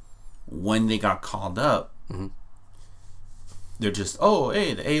 When they got called up, they're just the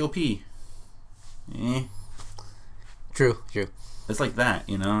AOP. True. It's like that,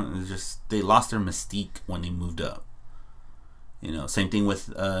 you know. It's just they lost their mystique when they moved up. You know, same thing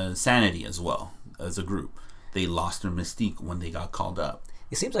with Sanity as well as a group. They lost their mystique when they got called up.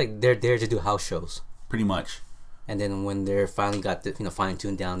 It seems like they're there to do house shows. Pretty much. And then when they're finally got the fine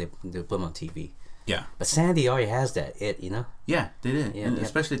tuned down, they put them on TV. Yeah. But Sanity already has that you know. Yeah, they did. Yeah, and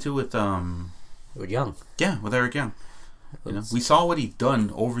especially too with Young. Yeah, with Eric Young. You know, we saw what he's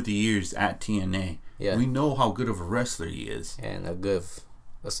done over the years at TNA. Yeah. We know how good of a wrestler he is. And a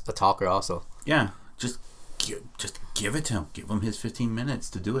talker also. Yeah. Just give it to him. Give him his 15 minutes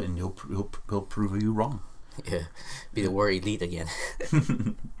to do it, and he'll prove you wrong. Yeah, be the word elite again.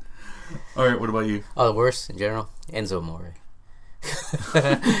 All right, what about you? Oh, the worst in general, Enzo Amore.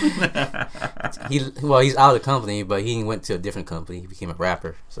 He's out of the company, but he went to a different company. He became a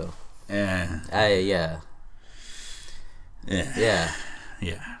rapper. So yeah.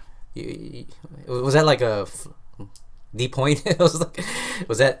 Was that like a D point? Was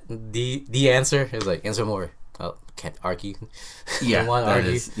that the answer? It was like Enzo Amore. Oh, can't argue. Yeah, want to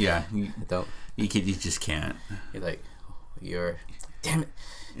argue. Yeah, don't. You just can't. You're like, damn it.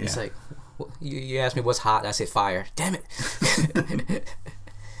 Yeah. It's like, you ask me what's hot, I say fire. Damn it.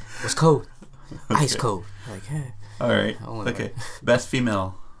 What's cold? Okay. Ice cold. Like, hey. All right. Okay. Best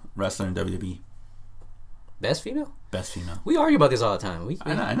female wrestler in WWE. Best female? Best female. We argue about this all the time.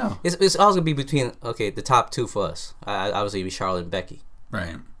 I know. It's always gonna be between the top two for us. Obviously, it'd be Charlotte and Becky.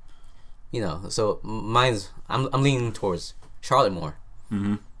 Right. You know, so I'm leaning towards Charlotte more.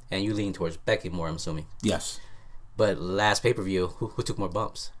 Mm-hmm. And you lean towards Becky more, I'm assuming. Yes. But last pay-per-view, who took more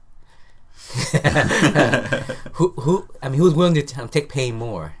bumps? Who's willing to take pain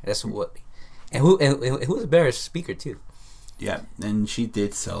more? That's what. And who's a better speaker too? Yeah, and she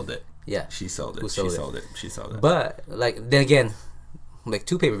did sell it. Yeah, she sold it. She sold it. But then again,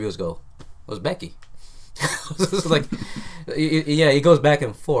 2 pay-per-views ago, it was Becky. It goes back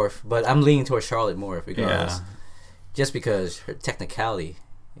and forth. But I'm leaning towards Charlotte more, regardless. Yeah. Just because her technicality.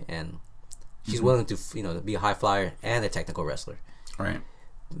 And she's willing to be a high flyer and a technical wrestler. Right.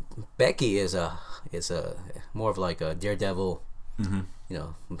 Becky is a more of like a daredevil,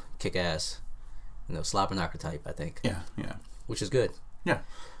 kick ass, slobber knocker type. I think. Yeah. Which is good. Yeah.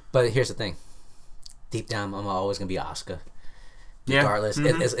 But here's the thing. Deep down, I'm always gonna be Asuka. Regardless,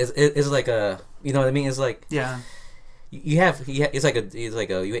 it's like a you know what I mean. It's like it's like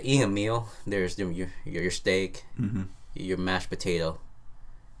you're eating a meal. There's your steak, your mashed potato.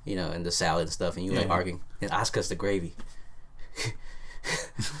 And the salad and stuff, and you arguing. And Asuka's the gravy.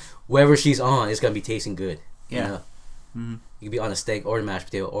 Wherever she's on, it's gonna be tasting good. Yeah. You can be on the steak or the mashed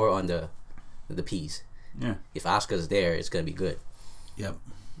potato or on the peas. Yeah. If Asuka's there, it's gonna be good. Yep.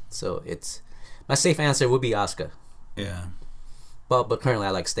 So it's my safe answer would be Asuka. Yeah. But currently I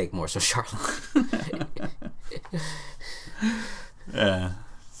like steak more, so Charlotte. Yeah.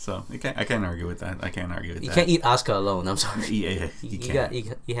 So I can't argue with that. You can't eat Asuka alone. I'm sorry. Yeah,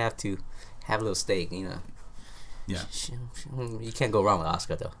 you have to have a little steak. Yeah. You can't go wrong with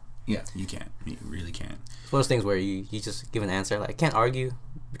Asuka though. Yeah, you can't. You really can't. It's one of those things where you just give an answer. Like I can't argue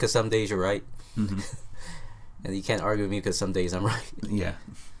because some days you're right, and you can't argue with me because some days I'm right. Yeah.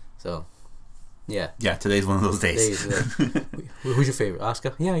 So, yeah. Yeah, today's one of those days. Who's your favorite?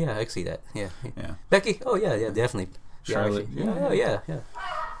 Asuka? Yeah, I can see that. Yeah. Becky? Oh, yeah, definitely. Charlotte? Yeah.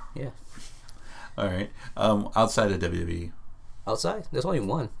 All right. Outside of WWE? Outside? There's only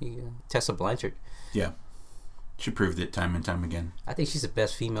one. Tessa Blanchard. Yeah. She proved it time and time again. I think she's the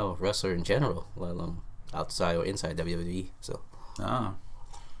best female wrestler in general, let alone outside or inside WWE. So.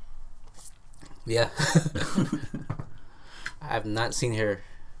 Yeah. I've not seen her.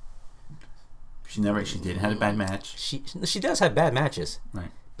 She didn't have a bad match. She does have bad matches. Right.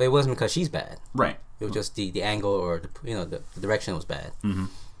 But it wasn't because she's bad. Right. It was just the angle or the direction was bad. Mm-hmm.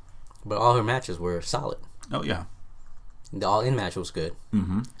 But all her matches were solid. Oh yeah. The All In match was good.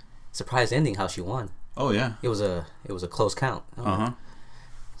 Mm-hmm. Surprise ending how she won. Oh yeah. It was a close count.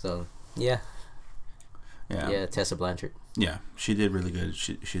 So yeah. Yeah, Tessa Blanchard. Yeah, she did really good.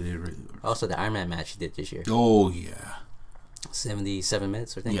 She did really good. Also, the Iron Man match she did this year. Oh yeah. 77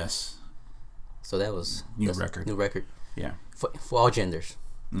 minutes, I think. Yes. So that's new record. New record. Yeah. For all genders.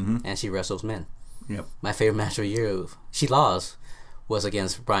 Mm-hmm. And she wrestles men. Yep. My favorite match of the year she lost was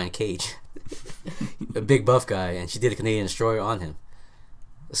against Brian Cage, a big buff guy, and she did a Canadian Destroyer on him.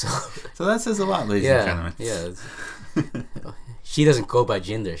 So that says a lot, ladies and gentlemen. Yeah. She doesn't go by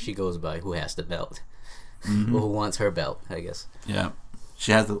gender. She goes by who has the belt. Mm-hmm. Or who wants her belt, I guess. Yeah.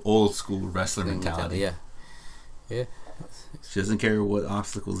 She has the old school wrestler mentality. Yeah. She doesn't care what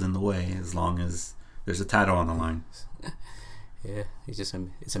obstacles in the way as long as there's a title on the line. Yeah.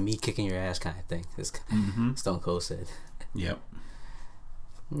 It's a me kicking your ass kind of thing. Stone Cold said. Yep.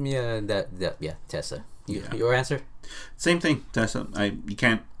 Yeah, Tessa. Your answer? Same thing, Tessa. You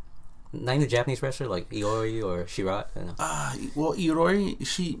can't. Not even a Japanese wrestler like Iori or Shirat. Well, Iori,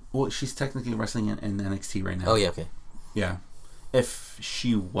 she's technically wrestling in NXT right now. Oh yeah, okay. Yeah, if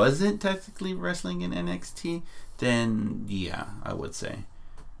she wasn't technically wrestling in NXT, then yeah, I would say.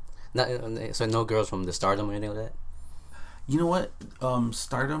 So no girls from the Stardom or anything like that. You know what?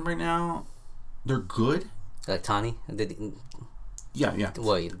 Stardom right now, they're good. Like Tani. Yeah.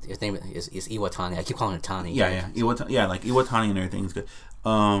 Well, his name is Iwatani. I keep calling her Tani. Yeah. Like Iwatani and everything's good.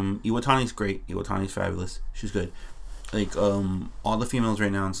 Iwatani's great. Iwatani's fabulous. She's good. Like all the females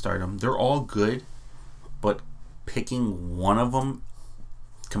right now in Stardom, they're all good, but picking one of them,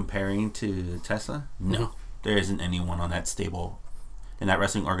 comparing to Tessa, no, there isn't anyone on that stable, in that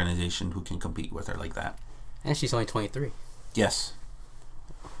wrestling organization who can compete with her like that. And she's only 23. Yes.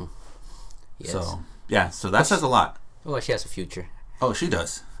 Yes. So that says a lot. Well, she has a future. Oh, she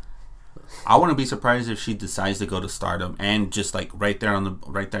does. I wouldn't be surprised if she decides to go to Stardom and just like right there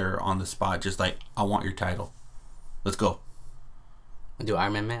on the spot, just like, I want your title. Let's go. We'll do an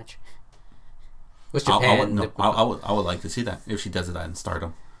Iron Man match. What's Japan? I would like to see that if she does it in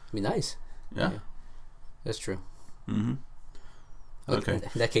Stardom. Be nice. Yeah. That's true. Mm-hmm. Okay. In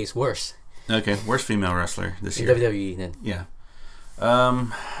that case, worse. Okay, worst female wrestler this year. WWE then. Yeah.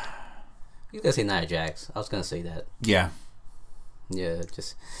 You gotta say Nia Jax. I was gonna say that. Yeah. Yeah,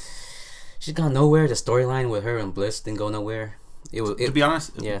 she's gone nowhere. The storyline with her and Bliss didn't go nowhere. To be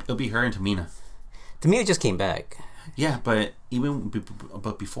honest, it'll be her and Tamina. Tamina just came back. Yeah, but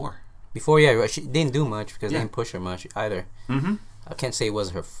before. Before, yeah, she didn't do much because they didn't push her much either. Mm-hmm. I can't say it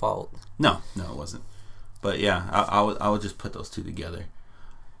wasn't her fault. No, it wasn't. But yeah, I would just put those two together.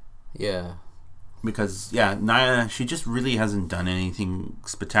 Yeah. Because Nia, she just really hasn't done anything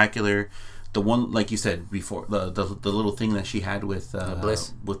spectacular. The one, like you said before, the little thing that she had with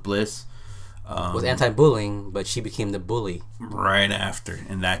Bliss. Was anti-bullying, but she became the bully right after,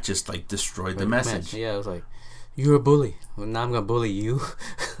 and that just like destroyed the message. Yeah, it was like, you're a bully. Well, now I'm gonna bully you.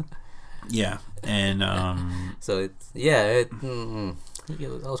 Yeah, and so that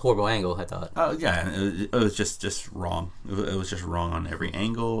was a horrible angle, I thought. Oh yeah, it was just wrong. It was just wrong on every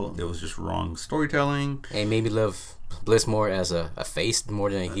angle. It was just wrong storytelling. And made me love Bliss more as a face more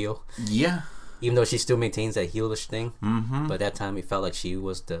than a heel. Yeah. Even though she still maintains that heelish thing. Mm-hmm. But that time it felt like she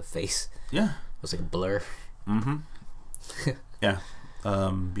was the face. Yeah. It was like a blur. Mm-hmm. Yeah.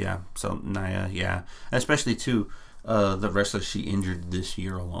 Yeah. So Nia, yeah. Especially too, the wrestler she injured this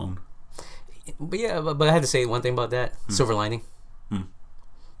year alone. But yeah, but I had to say one thing about that. Silver lining.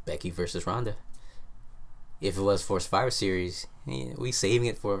 Becky versus Ronda. If it was for Survivor Series, we saving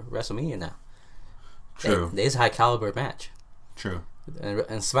it for WrestleMania now. True. It's a high caliber match. True.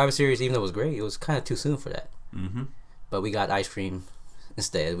 And Survivor Series, even though it was great, it was kind of too soon for that. Mm-hmm. But we got ice cream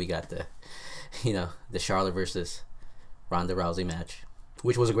instead. We got the Charlotte versus Ronda Rousey match,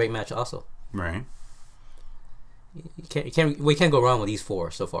 which was a great match also. Right. We can't go wrong with these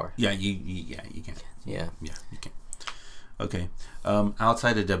four so far. Yeah, you can. Yeah, you can. Okay.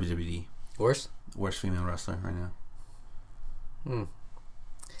 Outside of WWE, worst female wrestler right now.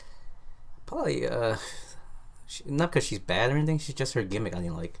 Probably, not because she's bad or anything. She's just her gimmick. I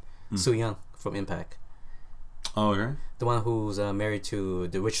didn't like Su Yung from Impact. Oh, right. The one who's married to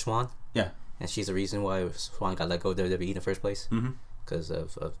the Rich Swann. Yeah. And she's the reason why Swann got let go of WWE in the first place. Because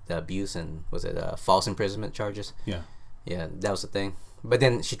of the abuse and was it false imprisonment charges? Yeah. Yeah, that was the thing. But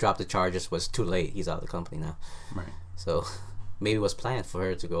then she dropped the charges. Was too late. He's out of the company now. Right. So maybe it was planned for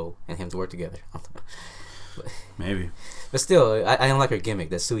her to go and him to work together. Maybe. But still, I don't like her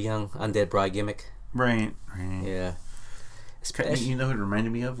gimmick. The Su Yung Undead Bride gimmick. Right. Yeah. You know who it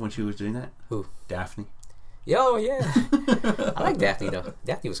reminded me of when she was doing that? Who? Daphne. Yo, yeah. I like Daphne though.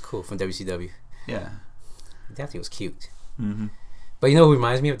 Daphne was cool from WCW. Yeah. Daphne was cute. Mm-hmm. But you know who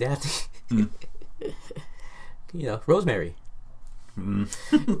reminds me of Daphne? Rosemary. And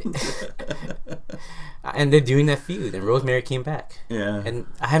they're doing that feud, and Rosemary came back. Yeah. And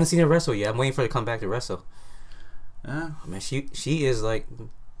I haven't seen her wrestle yet. I'm waiting for her to come back to wrestle. Oh, man, she is like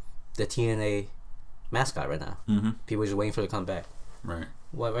the TNA mascot right now. People are just waiting for her to come back. Right.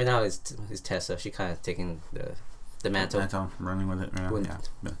 Well, right now it's Tessa. She kind of taking the mantle. Running with it. Yeah.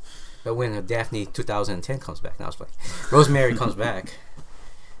 But when Daphne 2010 comes back, now it's like Rosemary comes back.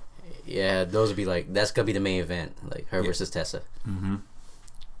 Yeah, those would be like, that's gonna be the main event, like her versus Tessa.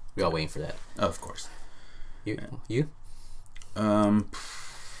 We all waiting for that. Oh, of course. You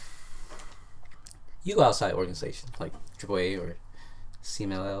go outside organization like AAA or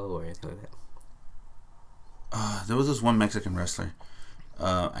CMLL or anything like that. There was this one Mexican wrestler.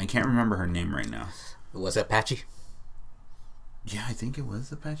 I can't remember her name right now. Was it Apache? Yeah, I think it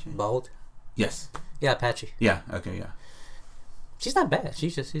was Apache. Bald? Yes. Yeah, Apache. Yeah, okay, yeah. She's not bad.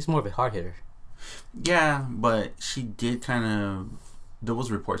 She's more of a hard hitter. Yeah, but she did kind of... There was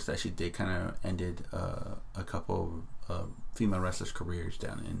reports that she did kind of ended a couple of female wrestlers' careers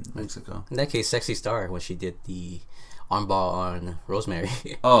down in Mexico. In that case, Sexy Star, when she did the armball on Rosemary.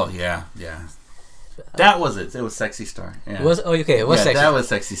 Oh, yeah. That was it. It was Sexy Star. Yeah. It was Sexy. That was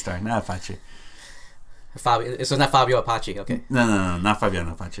Sexy Star, not Apache. Fabio, so not Fabio Apache, okay. No, not Fabio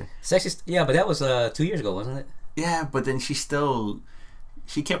Apache. Yeah, but that was 2 years ago, wasn't it? Yeah, but then she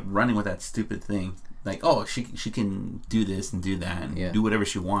kept running with that stupid thing. Like, oh, she can do this and do that and do whatever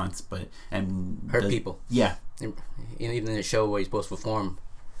she wants, and hurt people. Yeah. And, even in the show where you're supposed to perform,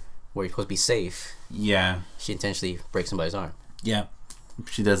 where you're supposed to be safe. Yeah. She intentionally breaks somebody's arm. Yeah.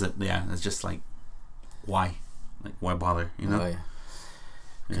 She does it. Yeah. It's just like, why? Like, why bother? You know? Oh,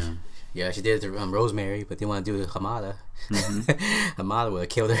 yeah. Yeah, she did it to Rosemary, but they want to do it to Hamada. Hamada would have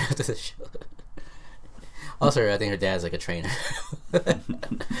killed her after the show. Also, I think her dad's like a trainer.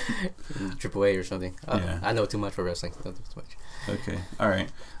 AAA or something. I know too much for wrestling. Don't do too much. Okay. All right.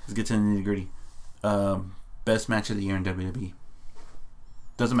 Let's get to the nitty gritty. Best match of the year in WWE.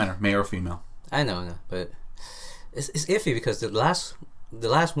 Doesn't matter, male or female. I know, but it's iffy because the last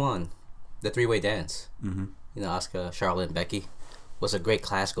one, the 3-way dance, Asuka, Charlotte, and Becky, was a great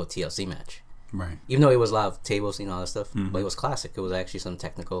classical TLC match. Right. Even though it was a lot of tables, all that stuff, but it was classic. It was actually some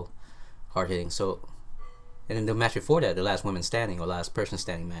technical, hard hitting. So, and then the match before that, the last woman standing or last person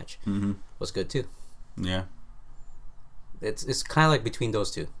standing match, was good too. Yeah. It's kind of like between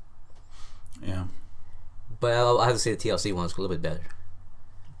those two. Yeah. But I'll have to say the TLC one's a little bit better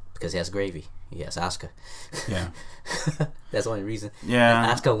because he has Gravy. He has Asuka. Yeah. That's the only reason. Yeah.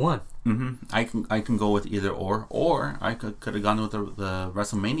 And Asuka won. I can go with either or I could have gone with the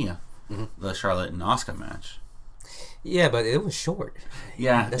WrestleMania, the Charlotte and Asuka match. Yeah, but it was short.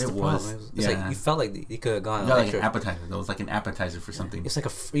 Yeah, that's the problem. It's like you felt like you could have gone. Like an appetizer. That was like an appetizer for something. It's like a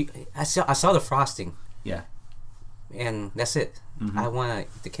free. I saw the frosting. Yeah. And that's it. I want to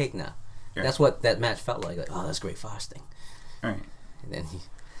eat the cake now. Yeah. That's what that match felt like. Like, oh, that's great frosting. All right. And then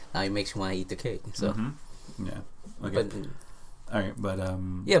now he makes you want to eat the cake. So. Yeah. Okay. But, all right, but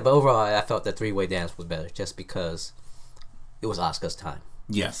yeah, but overall, I felt the 3-way dance was better just because it was Asuka's time.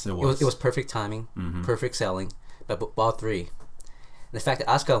 Yes, it was. It was perfect timing, perfect selling, but all three. And the fact that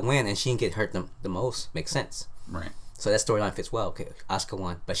Asuka won and she didn't get hurt the most makes sense. Right. So that storyline fits well. Okay, Asuka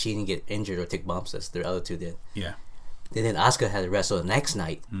won, but she didn't get injured or take bumps as the other two did. Yeah. And then Asuka had to wrestle the next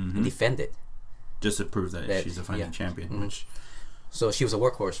night and defend it. Just to prove that she's a fighting champion. Which... So she was a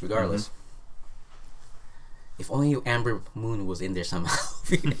workhorse regardless. If only Amber Moon was in there somehow.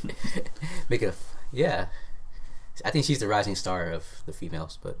 Make it I think she's the rising star of the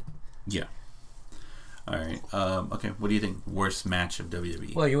females, but... Yeah. All right. Okay, what do you think? Worst match of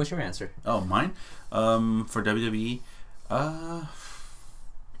WWE? Well, what's your answer? Oh, mine? For WWE,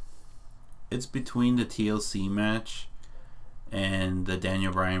 it's between the TLC match and the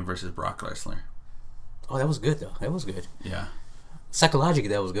Daniel Bryan versus Brock Lesnar. Oh, that was good, though. That was good. Yeah. Psychologically,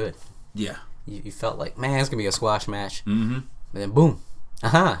 that was good. Yeah. You felt like, man, it's going to be a squash match. And then, boom.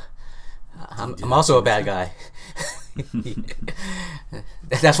 I'm also a bad guy.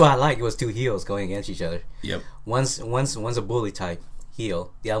 That's what I like. It was two heels going against each other. Yep. One's a bully type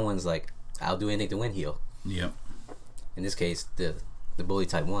heel. The other one's like, I'll do anything to win heel. Yep. In this case, the bully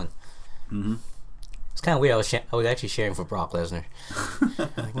type won. Mm-hmm. It's kind of weird. I was actually cheering for Brock Lesnar.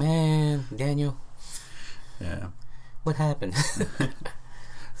 Like, man, Daniel. Yeah. What happened?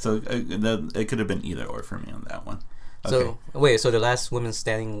 So it could have been either or for me on that one. Okay. So wait, so the last women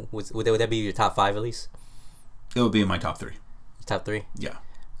standing would that be your top 5 at least? It would be in my top 3. Top 3? Yeah.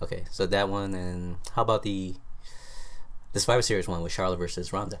 Okay, so that one, and how about the Survivor Series one with Charlotte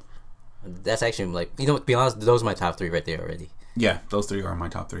versus Ronda? That's actually like, to be honest, those are my top 3 right there already. Yeah, those 3 are my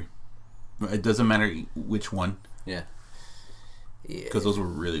top 3. It doesn't matter which one. Yeah. Because those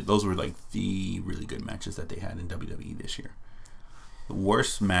were like the really good matches that they had in WWE this year. The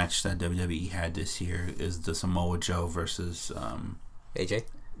worst match that WWE had this year is the Samoa Joe versus AJ.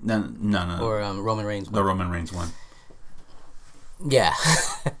 No. Or Roman Reigns. The Roman Reigns one. Yeah.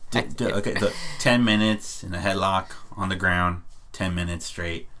 Okay, the 10 minutes in a headlock on the ground, 10 minutes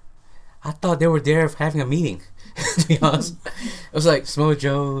straight. I thought they were there having a meeting. To be honest, it was like Samoa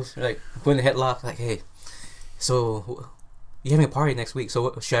Joe's like putting a headlock. Like, hey, so you having a party next week?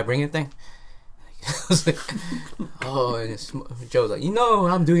 So should I bring anything? Like, oh, and Joe's like,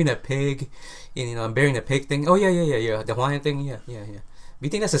 I'm doing that pig, and I'm burying the pig thing. Oh yeah, the Hawaiian thing. Yeah. You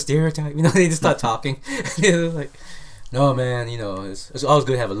think that's a stereotype? They just start talking. Like, no man, it's always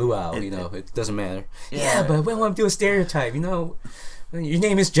good to have a luau. It doesn't matter. Yeah, but we don't want to do a stereotype. Your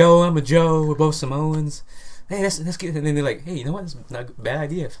name is Joe. I'm a Joe. We're both Samoans. Hey, that's good. And then they're like, hey, you know what? That's not a bad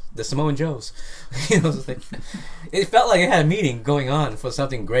idea. The Samoan Joes. It felt like it had a meeting going on for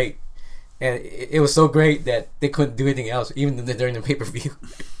something great. And it was so great that they couldn't do anything else, even during the pay-per-view.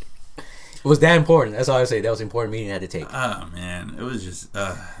 It was that important. That's all I say. That was an important meeting I had to take. Oh, man. It was just...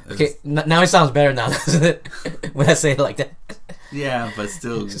 okay, now it sounds better now, doesn't it? When I say it like that. Yeah, but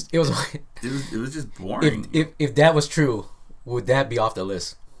still... It was just boring. If that was true, would that be off the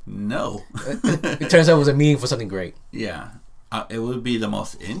list? No. It turns out it was a meeting for something great. Yeah. It would be the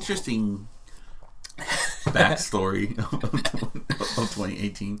most interesting backstory of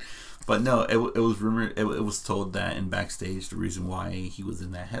 2018. But no, it was rumored. It was told that in backstage the reason why he was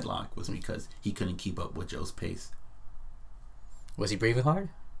in that headlock was because he couldn't keep up with Joe's pace. Was he breathing hard?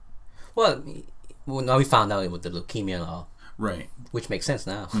 Well, now we found out with the leukemia and all. Right. Which makes sense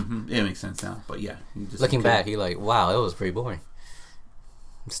now. Mm-hmm. It makes sense now. But yeah. Looking back, you're like, wow, that was pretty boring.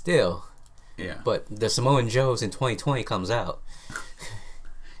 Still. Yeah. But the Samoan Joes in 2020 comes out.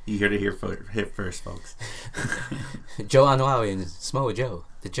 You heard it here first, folks. Joe Anoa'i and Samoa Joe.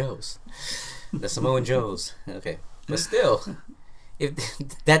 The Joes. The Samoan Joes. Okay. But still, if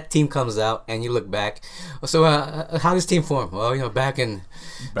that team comes out and you look back, so how does this team form? Well, back in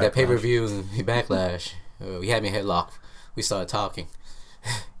that pay-per-view, Backlash, we had me headlock. We started talking.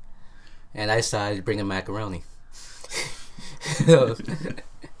 And I decided to bring the macaroni.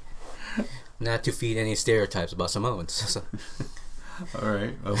 Not to feed any stereotypes about Samoans. So. All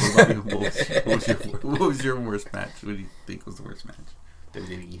right. What about you? What was your worst match? What do you think was the worst match that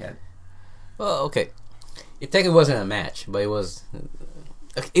WWE had? Well, okay. It technically wasn't a match, but it was.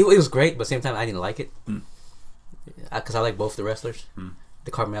 It was great, but at the same time, I didn't like it because I like both the wrestlers.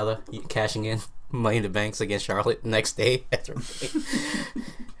 The Carmella cashing in Money in the Banks against Charlotte the next day.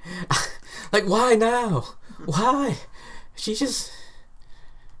 Like, why now? Why? She just...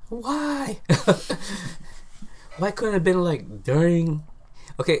 Why? Why couldn't it have been like during...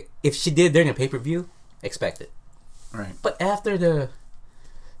 Okay, if she did during a pay-per-view, expect it. Right. But after the...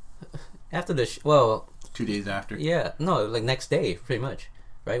 well... 2 days after. Yeah. No, like next day, pretty much.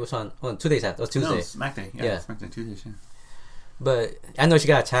 Right? It was on 2 days after. It was Tuesday. No, SmackDown. Yeah. SmackDown Tuesdays, yeah. But I know she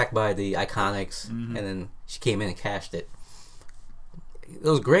got attacked by the Iconics, and then she came in and cashed it. It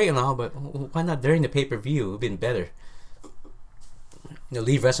was great and all, but why not during the pay-per-view? It would have been better.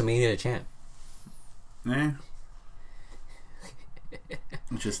 Leave WrestleMania the champ. Yeah.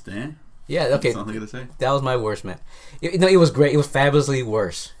 Just Yeah, okay. Something to say. That was my worst match. It was great. It was fabulously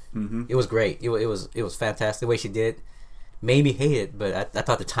worse. Mm-hmm. It was great. It was fantastic. The way she did it made me hate it, but I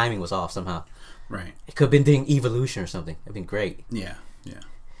thought the timing was off somehow. Right. It could have been doing Evolution or something. It'd been great. Yeah.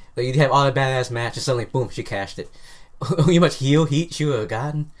 Like you'd have all the badass match, and suddenly, boom, she cashed it. How much heel heat she would have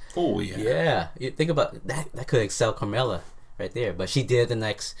gotten. Oh, yeah. Yeah. You think about that. That could excel Carmella right there. But she did the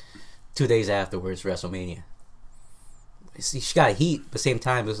next 2 days afterwards, WrestleMania. See, she got heat, but at the same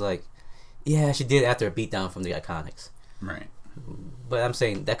time, it was like, yeah, she did after a beatdown from the Iconics. Right. But I'm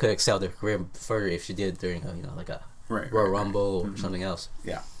saying that could excel their career further if she did during a, like a Royal Rumble or something else.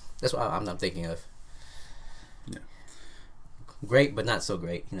 Yeah. That's what I'm thinking of. Yeah. Great, but not so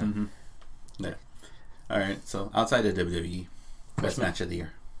great, Mm-hmm. Yeah. All right. So outside of WWE, best match of the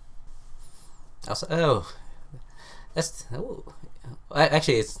year.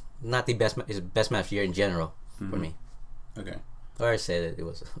 Actually, it's not the best. It's the best match of the year in general for me. Okay. I already said it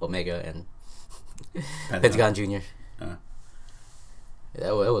was Omega and Pentagon Jr.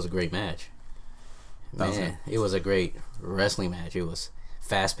 That was a great match. Man, it was a great wrestling match. It was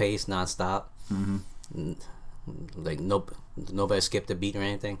fast paced, nonstop. Mm-hmm. Like nobody skipped a beat or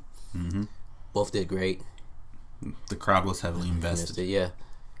anything. Mm-hmm. Both did great. The crowd was heavily invested. Yeah,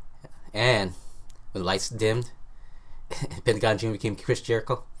 and when the lights dimmed, Pentagon Jr. became Chris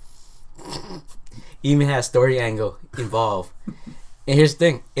Jericho. Even had a story angle involved. And here's the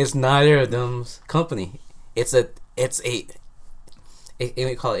thing: it's neither of them's company. It's we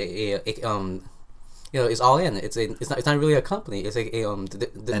call it it's all in. It's not really a company. It's an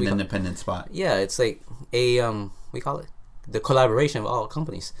independent spot. Yeah, it's like we call it the collaboration of all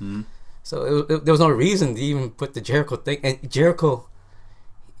companies. Mm-hmm. So there was no reason to even put the Jericho thing. And Jericho,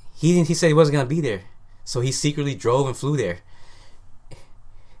 he said he wasn't gonna be there, so he secretly drove and flew there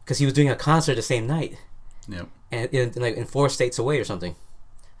because he was doing a concert the same night. Yep. And in 4 states away or something.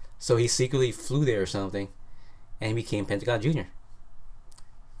 So he secretly flew there or something, and he became Pentagon Jr.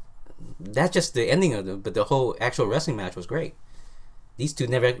 That's just the ending of it, but the whole actual wrestling match was great. These two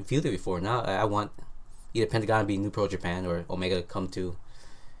never feuded before. Now I want either Pentagon to be New Pro Japan or Omega to come to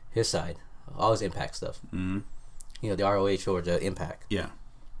his side. All his Impact stuff. Mm-hmm. The ROH or the Impact. Yeah.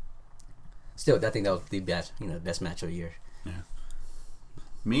 Still, I think that was the best, best match of the year. Yeah.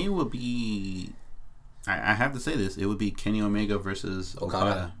 Me would be, I have to say this, it would be Kenny Omega versus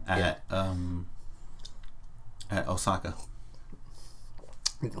Okada at Osaka.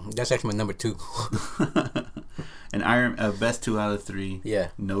 That's actually my number 2. And best 2 out of 3. Yeah.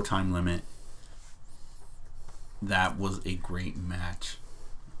 No time limit. That was a great match.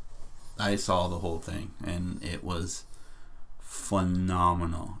 I saw the whole thing, and it was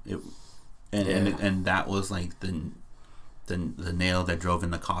phenomenal. And that was like the nail that drove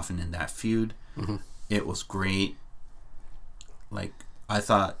in the coffin in that feud. Mm-hmm. It was great. Like, I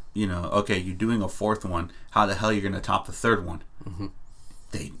thought, okay, you're doing a 4th one. How the hell are you going to top the 3rd one? Mm-hmm.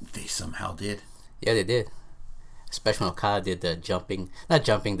 They somehow did. Yeah, they did. Especially when Okada did the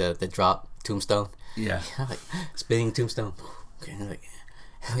the drop tombstone. Yeah. Like, spinning tombstone. Okay, like,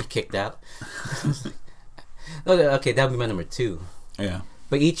 he kicked out. Okay, that would be my number 2. Yeah.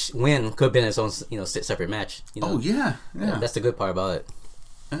 But each win could have been its own, separate match. Oh, yeah. That's the good part about it.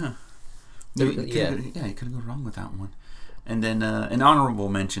 Yeah. You couldn't go wrong with that one. And then an honorable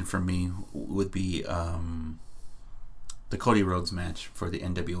mention for me would be the Cody Rhodes match for the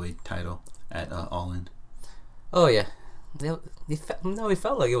NWA title at All In. Oh, yeah. It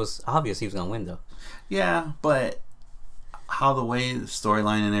felt like it was obvious he was going to win, though. Yeah, but how the way, the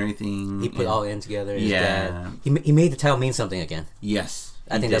storyline and everything. He put All In together. Yeah. He made the title mean something again. Yes.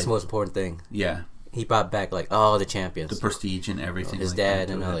 I think that's the most important thing. Yeah. He brought back, the champions. The prestige and everything. His dad,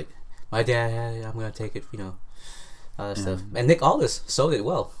 and my dad had it, I'm going to take it, all that stuff. And Nick Aldis sold it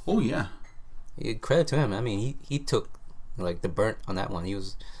well. Oh, yeah. Credit to him. I mean, he took, the burnt on that one. He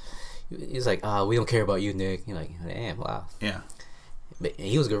was like, we don't care about you, Nick. You're like, damn, wow. Yeah. But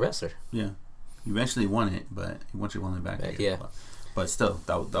he was a good wrestler. Yeah. He eventually won it, but he eventually won it back. Yeah. But still,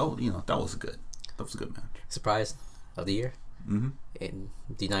 that was good. That was a good match. Surprise of the year? Mm-hmm. In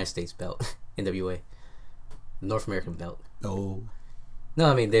the United States belt, NWA. North American belt. Oh.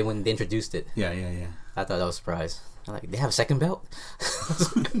 No, I mean, when they introduced it. Yeah. I thought that was a surprise. I'm like, they have a second belt?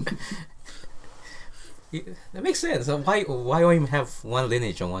 Yeah, that makes sense. Why don't you have one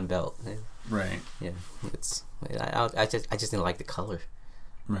lineage on one belt? Right. Yeah, I just didn't like the color.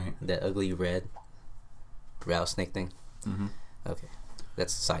 Right. That ugly red rattlesnake thing. Mm-hmm. Okay,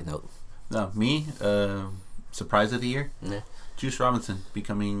 that's a side note. No, me, surprise of the year. Yeah. Juice Robinson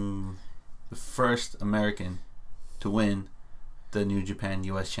becoming the first American to win the New Japan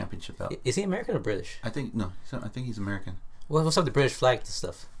U.S. Championship belt. Is he American or British? I think he's American. Well, what's up with the British flag and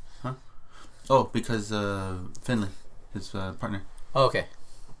stuff? Huh? Oh, because Finlay, his partner. Oh, okay.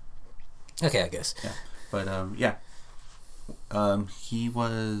 Okay, I guess. Yeah, but yeah. He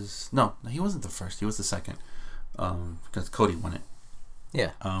wasn't the first. He was the second. Because Cody won it.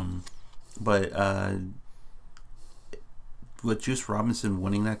 Yeah. But with Juice Robinson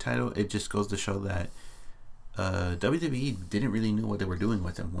winning that title, it just goes to show that WWE didn't really know what they were doing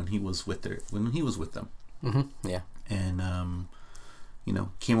with him when he was with them. Mm-hmm. Yeah. And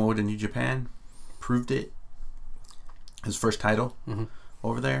came over to New Japan, proved it. His first title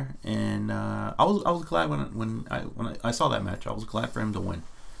over there, and I was glad when I saw that match. I was glad for him to win.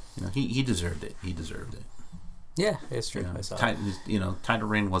 He deserved it. He deserved it. Yeah, it's true. I saw title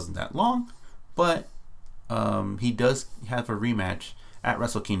reign wasn't that long, but he does have a rematch at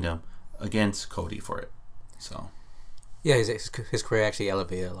Wrestle Kingdom against Cody for it. So yeah, his career actually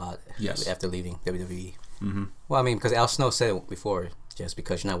elevated a lot. Yes. After leaving WWE. Mm-hmm. Well, I mean, because Al Snow said it before, just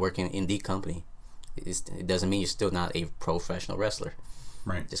because you're not working in an indie company, it doesn't mean you're still not a professional wrestler.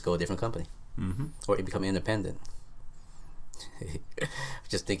 Right. Just go to a different company. Mm-hmm. Or you become independent.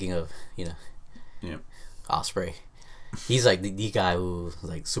 Just thinking of, Yeah. Ospreay. He's like the guy who's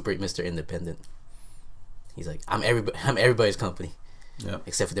like super Mr. Independent. He's like, I'm everybody's company. Yep.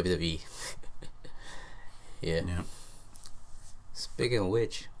 Except for WWE. Yeah. Yeah. Speaking of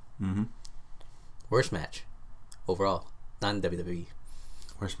which, Mm-hmm. worst match overall, not in WWE.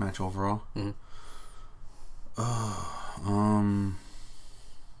 Worst match overall? Mm-hmm.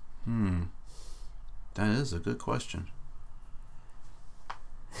 That is a good question.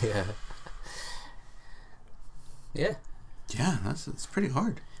 Yeah. Yeah. Yeah, it's pretty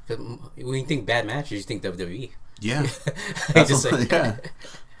hard. When you think bad match, you just think WWE. Yeah. Just like, yeah.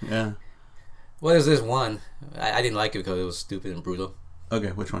 Yeah. What is this one? I didn't like it because it was stupid and brutal. Okay,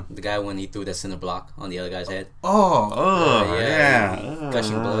 which one? The guy when he threw that cinder block on the other guy's head. Yeah.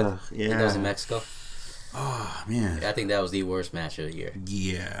 Gushing blood. Yeah. That was in Mexico. Oh, man. I think that was the worst match of the year.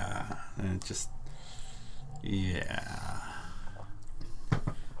 Yeah. And yeah.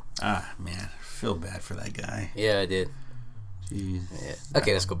 Ah, man. Feel bad for that guy. Yeah, I did. Jeez. Yeah.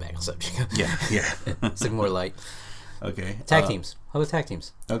 Okay, let's go back on subject. Yeah. Something more light. Okay. Tag teams. How about tag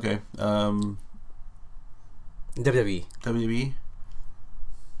teams? Okay. WWE. WWE?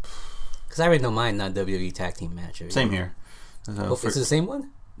 Because I already know mine, not WWE tag team match. Same here. Is it the same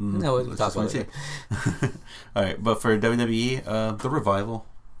one? No, we'll talk about it. All right, but for WWE, the Revival.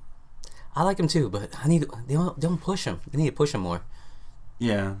 I like them too, but they don't push them. They need to push them more.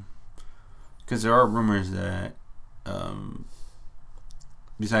 Yeah, because there are rumors that,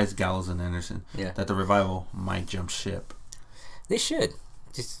 besides Gallows and Anderson, that the Revival might jump ship. They should.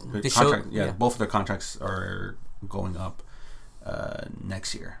 Both of their contracts are going up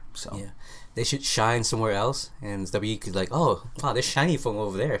next year. So they should shine somewhere else, and WWE could like, oh wow, there's shiny from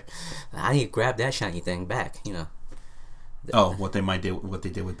over there. I need to grab that shiny thing back. What they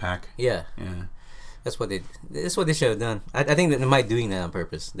did with Pac. Yeah. That's what they should have done. I think that they might doing that on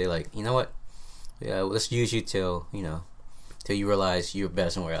purpose. They're like, you know what? Yeah, let's use you till you realize you're better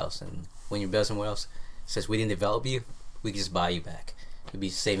somewhere else. And when you're better somewhere else, since we didn't develop you, we can just buy you back. It'd be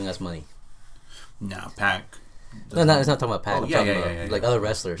saving us money. No, Pac. No, it's not talking about Pac. I'm talking about like other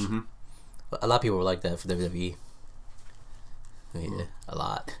wrestlers. Mm-hmm. A lot of people were like that for WWE. Yeah, a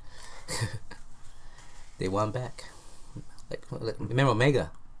lot. They want back. Like remember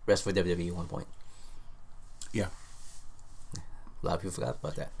Omega wrestled for WWE at one point. Yeah. A lot of people forgot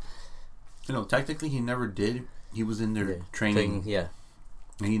about that. Technically he never did. He was in their training. Yeah.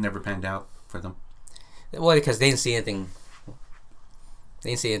 And he never panned out for them. Well, because they didn't see anything.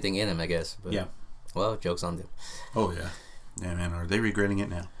 They didn't see anything in him, I guess. But, yeah. Well, joke's on them. Oh, yeah. Yeah, man. Are they regretting it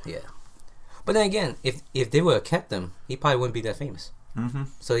now? Yeah. But then again, if they would have kept him, he probably wouldn't be that famous. Mm-hmm.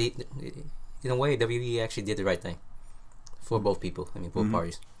 So, in a way, WWE actually did the right thing. For both people. I mean, both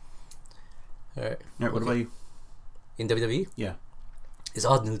parties. All right. Yeah, what about you? In WWE? Yeah. It's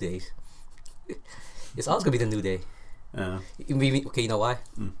all New Day. It's always going to be the New Day. Okay, you know why?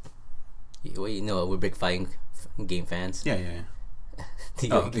 We're big fighting game fans. Yeah.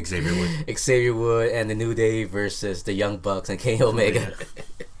 Xavier Wood. Xavier Wood and the New Day versus the Young Bucks and Kenny Omega.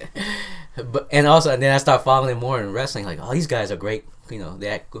 And then I start following more in wrestling. Like, these guys are great.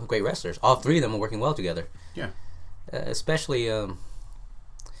 They're great wrestlers. All three of them are working well together. Yeah. Especially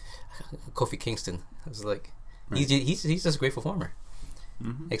Kofi Kingston. I was like, he's just a great performer.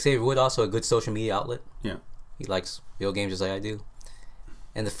 Mm-hmm. Xavier Wood also a good social media outlet. Yeah. He likes video games just like I do.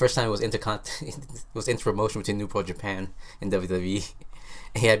 And the first time it was inter-promotion between New Pro Japan and WWE.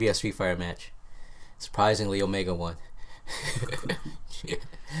 And he had to be a Street Fighter match. Surprisingly, Omega won.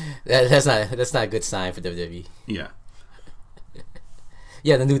 That's not a good sign for WWE. Yeah.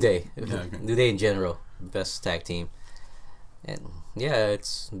 Yeah, the New Day. Yeah, okay. New Day in general, best tag team. And yeah,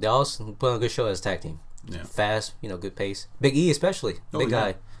 they all put on a good show as a tag team. Yeah. Fast, good pace. Big E especially, big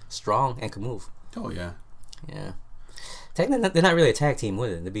guy, strong and can move. Oh yeah. Yeah. Technically, they're not really a tag team,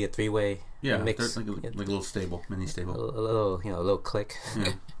 would it? They'd be a three-way. Yeah, mix. They're like a little stable, mini stable. A little click.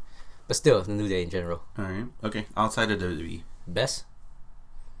 Yeah. But still, the New Day in general. All right. Okay. Outside of WWE. Best.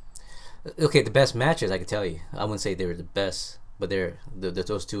 Okay, the best matches I can tell you. I wouldn't say they were the best, but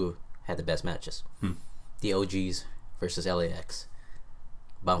those two had the best matches. The OGs versus LAX.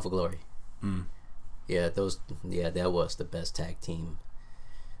 Bound for Glory. Yeah, that was the best tag team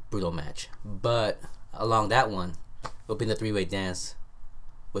brutal match. But along that one, it'll be the three-way dance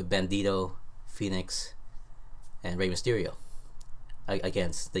with Bandito, Phoenix, and Rey Mysterio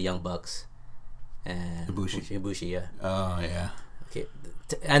against the Young Bucks and Ibushi, yeah. Oh yeah. Okay,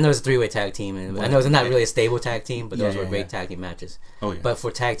 I know it's a 3-way tag team, and I know it's not really a stable tag team, but those were great tag team matches. Oh yeah. But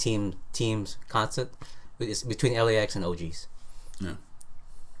for tag teams constant, it's between LAX and OGs. Yeah.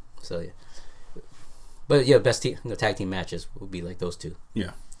 So yeah. But yeah, best tag team matches would be like those two.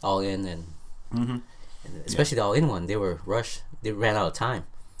 Yeah. All In and especially the All In one, they were rushed. They ran out of time.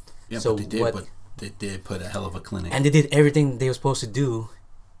 Yeah, so but they did put a hell of a clinic. And they did everything they were supposed to do,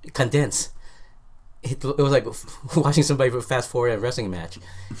 condense. It was like watching somebody fast forward a wrestling match.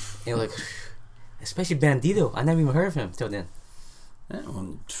 And like, especially Bandito. I never even heard of him till then. Yeah,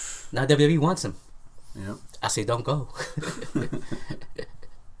 well, now WWE wants him. Yeah. I say don't go.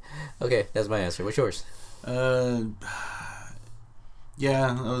 Okay, that's my answer. What's yours?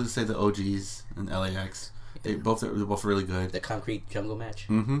 Yeah, I would say the OGs and LAX. They're both really good. The Concrete Jungle match.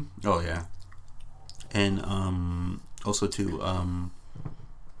 Mm-hmm. Oh yeah. And also too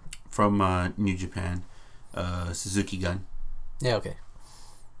from New Japan, Suzuki Gun. Yeah. Okay.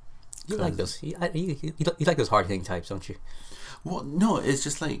 You like those? You like those hard hitting types, don't you? Well, no, it's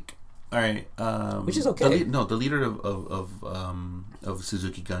just like. All right, which is okay. The leader of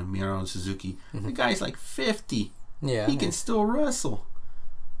Suzuki Gun, Minoru Suzuki, the guy's like 50. Yeah, he can still wrestle.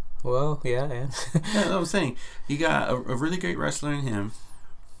 Well, yeah, man. That's what I'm saying. You got a really great wrestler in him.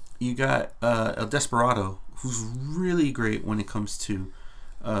 You got El Desperado, who's really great when it comes to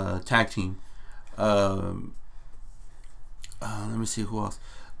tag team. Let me see who else.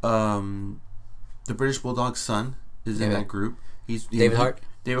 The British Bulldog's son is in that group. He's David Hart.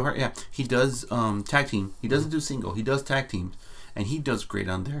 David Hart, yeah. He does tag team. He doesn't do single. He does tag teams. And he does great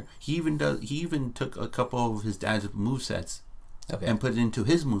on there. He even took a couple of his dad's movesets and put it into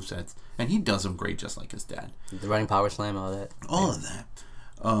his movesets. And he does them great just like his dad. The running power slam, all that. All of that.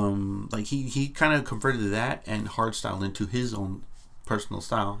 Like he kind of converted that and hardstyle into his own personal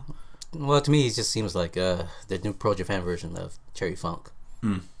style. Well, to me, it just seems like the new Pro Japan version of Terry Funk.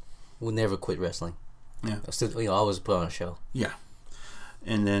 Who never quit wrestling. Yeah. Still, always put on a show. Yeah.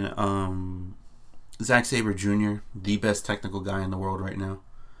 And then Zack Sabre Jr., the best technical guy in the world right now.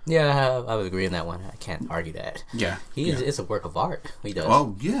 Yeah, I would agree on that one. I can't argue that. Yeah, it's a work of art. He does.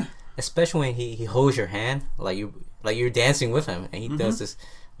 Oh yeah. Especially when he holds your hand like you're dancing with him, and he does this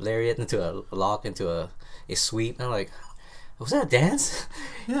lariat into a lock into a sweep. And I'm like, was that a dance?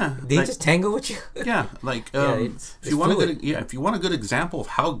 Yeah. Did he just tangle with you? Yeah, like if you want a good example of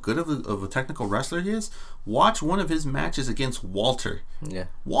how good of a technical wrestler he is, watch one of his matches against Walter. Yeah.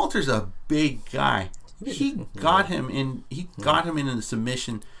 Walter's a big guy. He got him in. He got him in a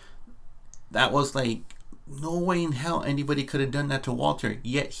submission. That was like no way in hell anybody could have done that to Walter.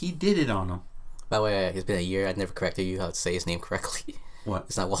 Yet he did it on him. By the way, it's been a year. I never corrected you how to say his name correctly. What?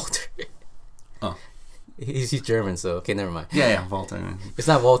 It's not Walter. Oh. He's German, so okay, never mind. Yeah, Walter. It's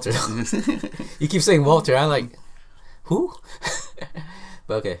not Walter. You keep saying Walter. I'm like, who?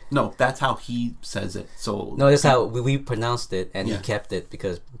 But okay. No, that's how he says it. So no, that's how we pronounced it, and he kept it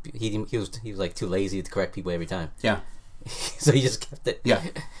because he was like too lazy to correct people every time. Yeah. So he just kept it. Yeah.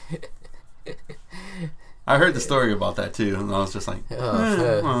 I heard the story about that too, and I was just like,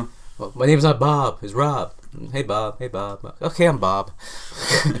 well, my name's not Bob. It's Rob. Hey Bob. Hey Bob. Okay, I'm Bob.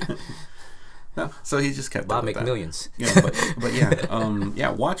 No, so he just kept Bob make millions. Yeah, but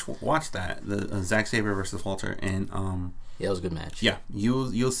yeah, watch that the Zack Sabre versus Walter, and yeah, it was a good match. Yeah,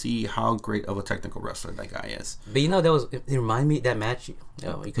 you'll see how great of a technical wrestler that guy is. But it reminded me that match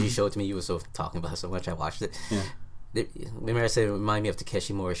because you showed it to me. You were so talking about it so much. I watched it. Yeah. Remember I said it reminded me of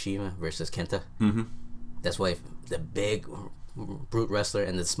Takeshi Morishima versus Kenta. Mm-hmm. That's why the big brute wrestler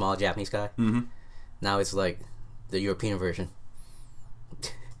and the small Japanese guy. Mm-hmm. Now it's like the European version.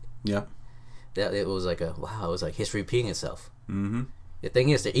 Yeah. That it was like it was like history repeating itself. Mm-hmm. The thing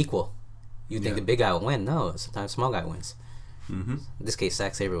is, they're equal. You think the big guy will win? No, sometimes the small guy wins. Mm-hmm. In this case,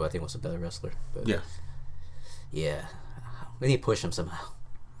 Zack Sabre I think was a better wrestler. But yeah. We need to push him somehow.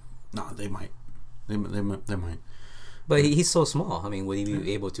 No, they might. They might. But he's so small. I mean, would he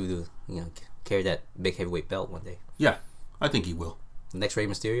be able to carry that big heavyweight belt one day? Yeah, I think he will. The next Rey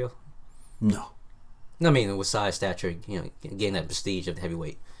Mysterio? No. I mean, with size, stature, getting that prestige of the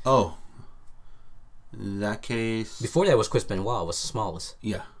heavyweight. Oh. In that case... Before that was Chris Benoit, was the smallest.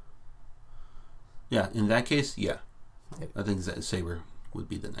 Yeah. Yeah, in that case, yeah. I think Sabre would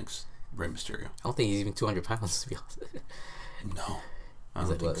be the next Rey Mysterio. I don't think he's even 200 pounds, to be honest. No. He's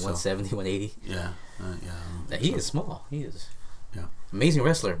like, what, 170, 180? Yeah. Yeah. He is small. He is. Yeah. Amazing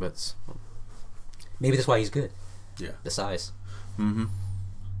wrestler, but maybe that's why he's good. Yeah. The size. Mm-hmm.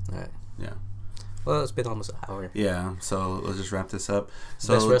 All right. Yeah. Well, it's been almost an hour. Yeah, so let's just wrap this up.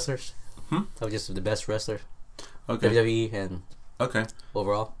 So, best wrestlers? That was just the best wrestler. Okay. WWE and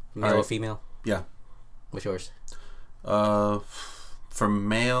overall, male or female. Yeah. What's yours? For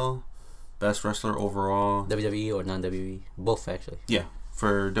male, best wrestler overall. WWE or non-WWE? Both, actually. Yeah.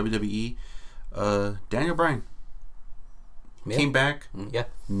 For WWE, Daniel Bryan. Yeah. Came back. Yeah.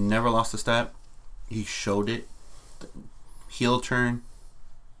 Never lost a step. He showed it. Heel turn.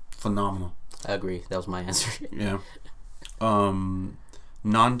 Phenomenal. I agree. That was my answer. Yeah.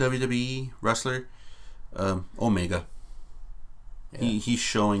 Non-WWE wrestler, Omega. Yeah. He's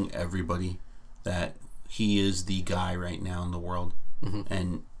showing everybody that he is the guy right now in the world. Mm-hmm.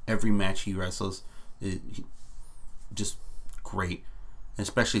 And every match he wrestles, just great.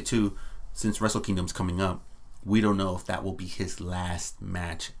 Especially, too, since Wrestle Kingdom's coming up, we don't know if that will be his last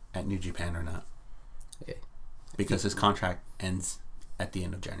match at New Japan or not. Okay. Because his contract ends at the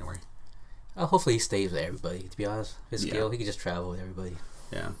end of January. Hopefully he stays with everybody, to be honest. His skill, he can just travel with everybody.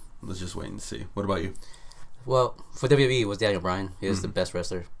 Yeah, let's just wait and see. What about you? Well, for WWE, it was Daniel Bryan. He was the best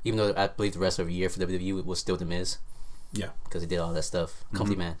wrestler. Even though I believe the wrestler of the year for WWE was still The Miz. Yeah. Because he did all that stuff.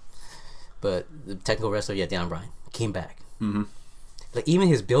 Comfy man. But the technical wrestler, Daniel Bryan. Came back. Mm-hmm. Like, even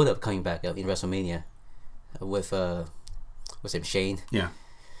his build-up coming back in WrestleMania with, what's his name, Shane? Yeah.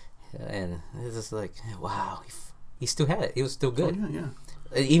 And it's just like, wow. He still had it. He was still good. Oh, yeah.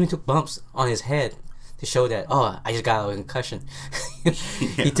 It even took bumps on his head to show that, I just got a concussion.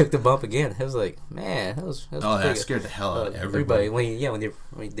 He took the bump again. I was like, man, that was that scared the hell out of everybody.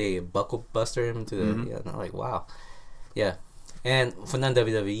 When they buckle buster him to the, and I'm like, wow. Yeah. And for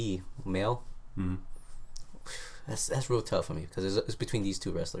non-WWE male, that's real tough for me because it's between these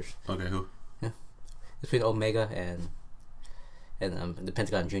two wrestlers. Okay, who? Yeah. It's between Omega and the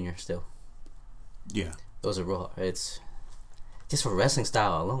Pentagon Jr. still. Yeah. Those are real. It's just for wrestling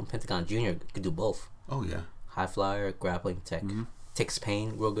style alone. Pentagon Jr. could do both. Oh yeah. High flyer, grappling tech, takes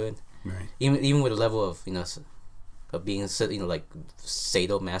pain real good. Right. Even with a level of of being like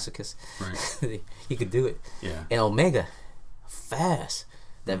sadomasochist. Right. He could do it. Yeah. And Omega, fast.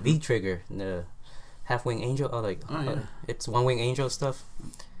 That V trigger, the half wing angel. It's one wing angel stuff.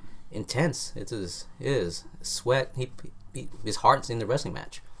 Intense. It is sweat. His heart's in the wrestling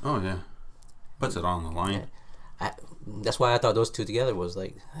match. Oh yeah. Puts it on the line. Yeah. That's why I thought those two together was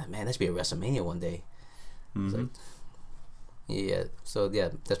like, man, that should be a WrestleMania one day. Like, yeah. So yeah,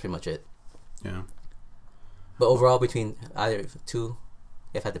 that's pretty much it. Yeah. But overall, between either two,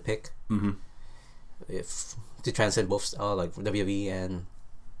 if I had to pick, if to transcend both, like WWE and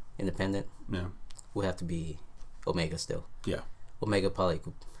independent, would have to be Omega still. Yeah. Omega probably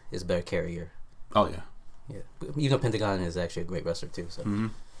is a better carrier. Oh yeah. Yeah. Even though Pentagon is actually a great wrestler too. So.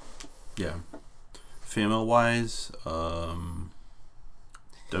 Yeah. Female wise,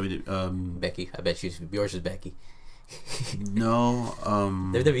 Becky. I bet yours is Becky. No.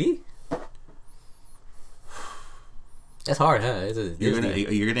 WWE. That's hard, huh? You're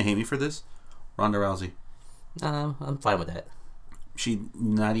gonna hate me for this, Ronda Rousey. I'm fine with that. She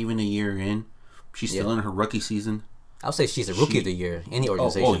not even a year in. She's still in her rookie season. I'll say she's a rookie of the year. Any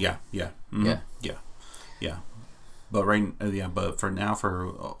organization. Oh yeah. Yeah. But but for now, for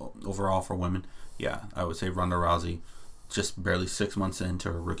overall for women, I would say Ronda Rousey, just barely 6 months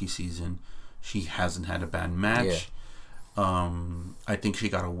into her rookie season, she hasn't had a bad match. I think she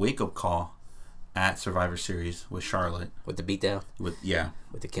got a wake up call at Survivor Series with Charlotte with the beatdown. With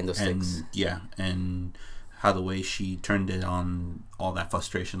the kendo sticks. And how the way she turned it on all that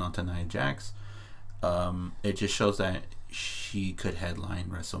frustration onto Nia Jax. It just shows that she could headline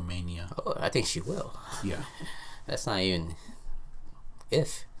WrestleMania. Oh, I think she will. Yeah. That's not even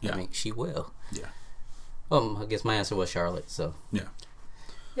if. Yeah. I mean, she will. Yeah. I guess my answer was Charlotte, so. Yeah.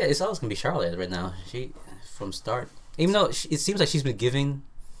 Yeah, it's always going to be Charlotte right now. She, from start. Even though it seems like she's been giving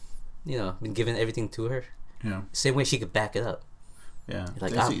everything to her. Yeah. Same way she could back it up. Yeah.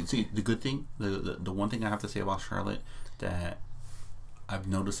 Like, see, the good thing, the one thing I have to say about Charlotte that I've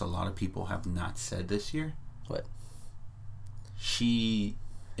noticed a lot of people have not said this year. What? She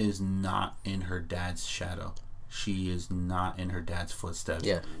is not in her dad's shadow. She is not in her dad's footsteps.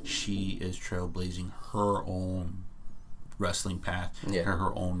 Yeah. She is trailblazing her own wrestling path,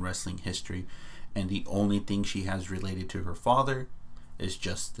 her own wrestling history. And the only thing she has related to her father is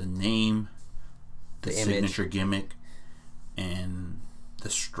just the name, the signature gimmick, and the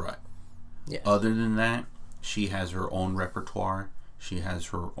strut. Yeah. Other than that, she has her own repertoire. She has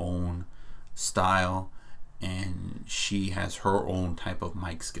her own style. And she has her own type of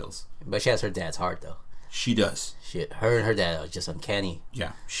mic skills. But she has her dad's heart, though. She does. Her and her dad are just uncanny.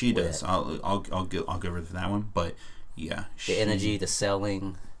 Yeah, she does. I'll give her that one. But yeah, the energy, the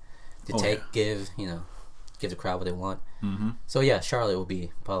selling, the give. give the crowd what they want. So yeah, Charlotte will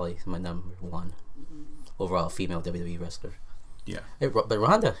be probably my number one overall female WWE wrestler. Yeah. Hey, but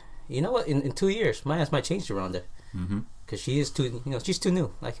Ronda, you know what? In 2 years, my ass might change to Ronda. Because she is too, she's too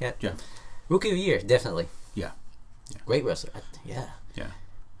new. I can't. Yeah. Rookie of the year, definitely. Yeah. Great wrestler. Yeah.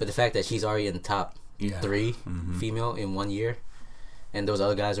 But the fact that she's already in the top 3 female in 1 year, and those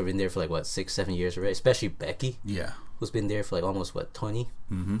other guys have been there for like what 6-7 years already. Especially Becky. Yeah. Who's been there for like almost 20.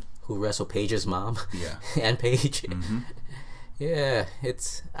 Who wrestled Paige's mom. Yeah. and Paige. Yeah,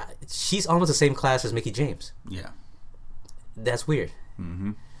 she's almost the same class as Mickie James. Yeah. That's weird.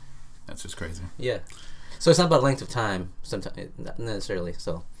 That's just crazy. Yeah. So it's not about length of time, sometimes not necessarily.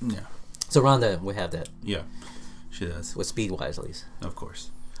 So yeah. So Ronda, we have that. Yeah, she does. With speed wise, at least. Of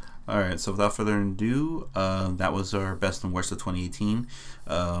course. All right. So without further ado, that was our best and worst of 2018.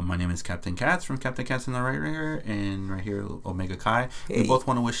 My name is Captain Katz from Captain Katz in the right here, and right here Omega Kai. Hey. We both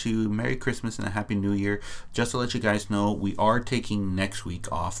want to wish you Merry Christmas and a Happy New Year. Just to let you guys know, we are taking next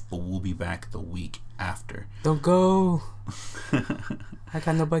week off, but we'll be back the week after. Don't go. I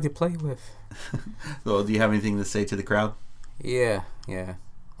got nobody to play with. So, do you have anything to say to the crowd? Yeah.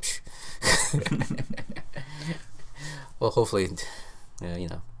 Well, hopefully,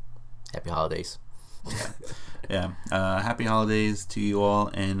 happy holidays. Yeah. Happy holidays to you all.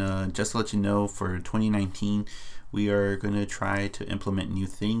 And just to let you know, for 2019, we are going to try to implement new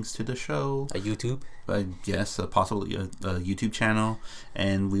things to the show. A YouTube? Yes, possibly a YouTube channel.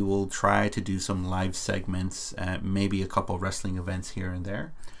 And we will try to do some live segments at maybe a couple wrestling events here and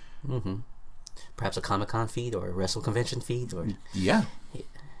there. Perhaps a Comic-Con feed or a Wrestle Convention feed? Or Yeah,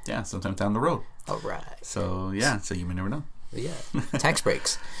 sometime down the road. All right. So you may never know. Yeah, tax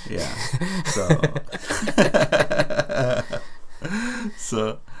breaks. Yeah.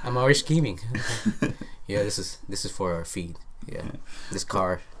 So I'm already scheming. Yeah, this is for our feed. Yeah. This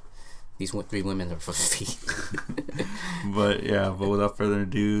car, these 3 women are for the feed. But without further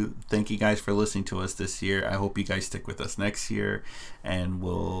ado, thank you guys for listening to us this year. I hope you guys stick with us next year, and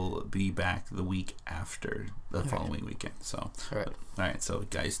we'll be back the week after the following weekend. So all right. So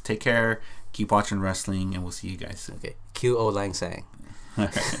guys, take care. Keep watching wrestling, and we'll see you guys soon. Okay. Q.O. Lang Sang. All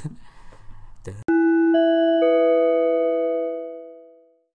right.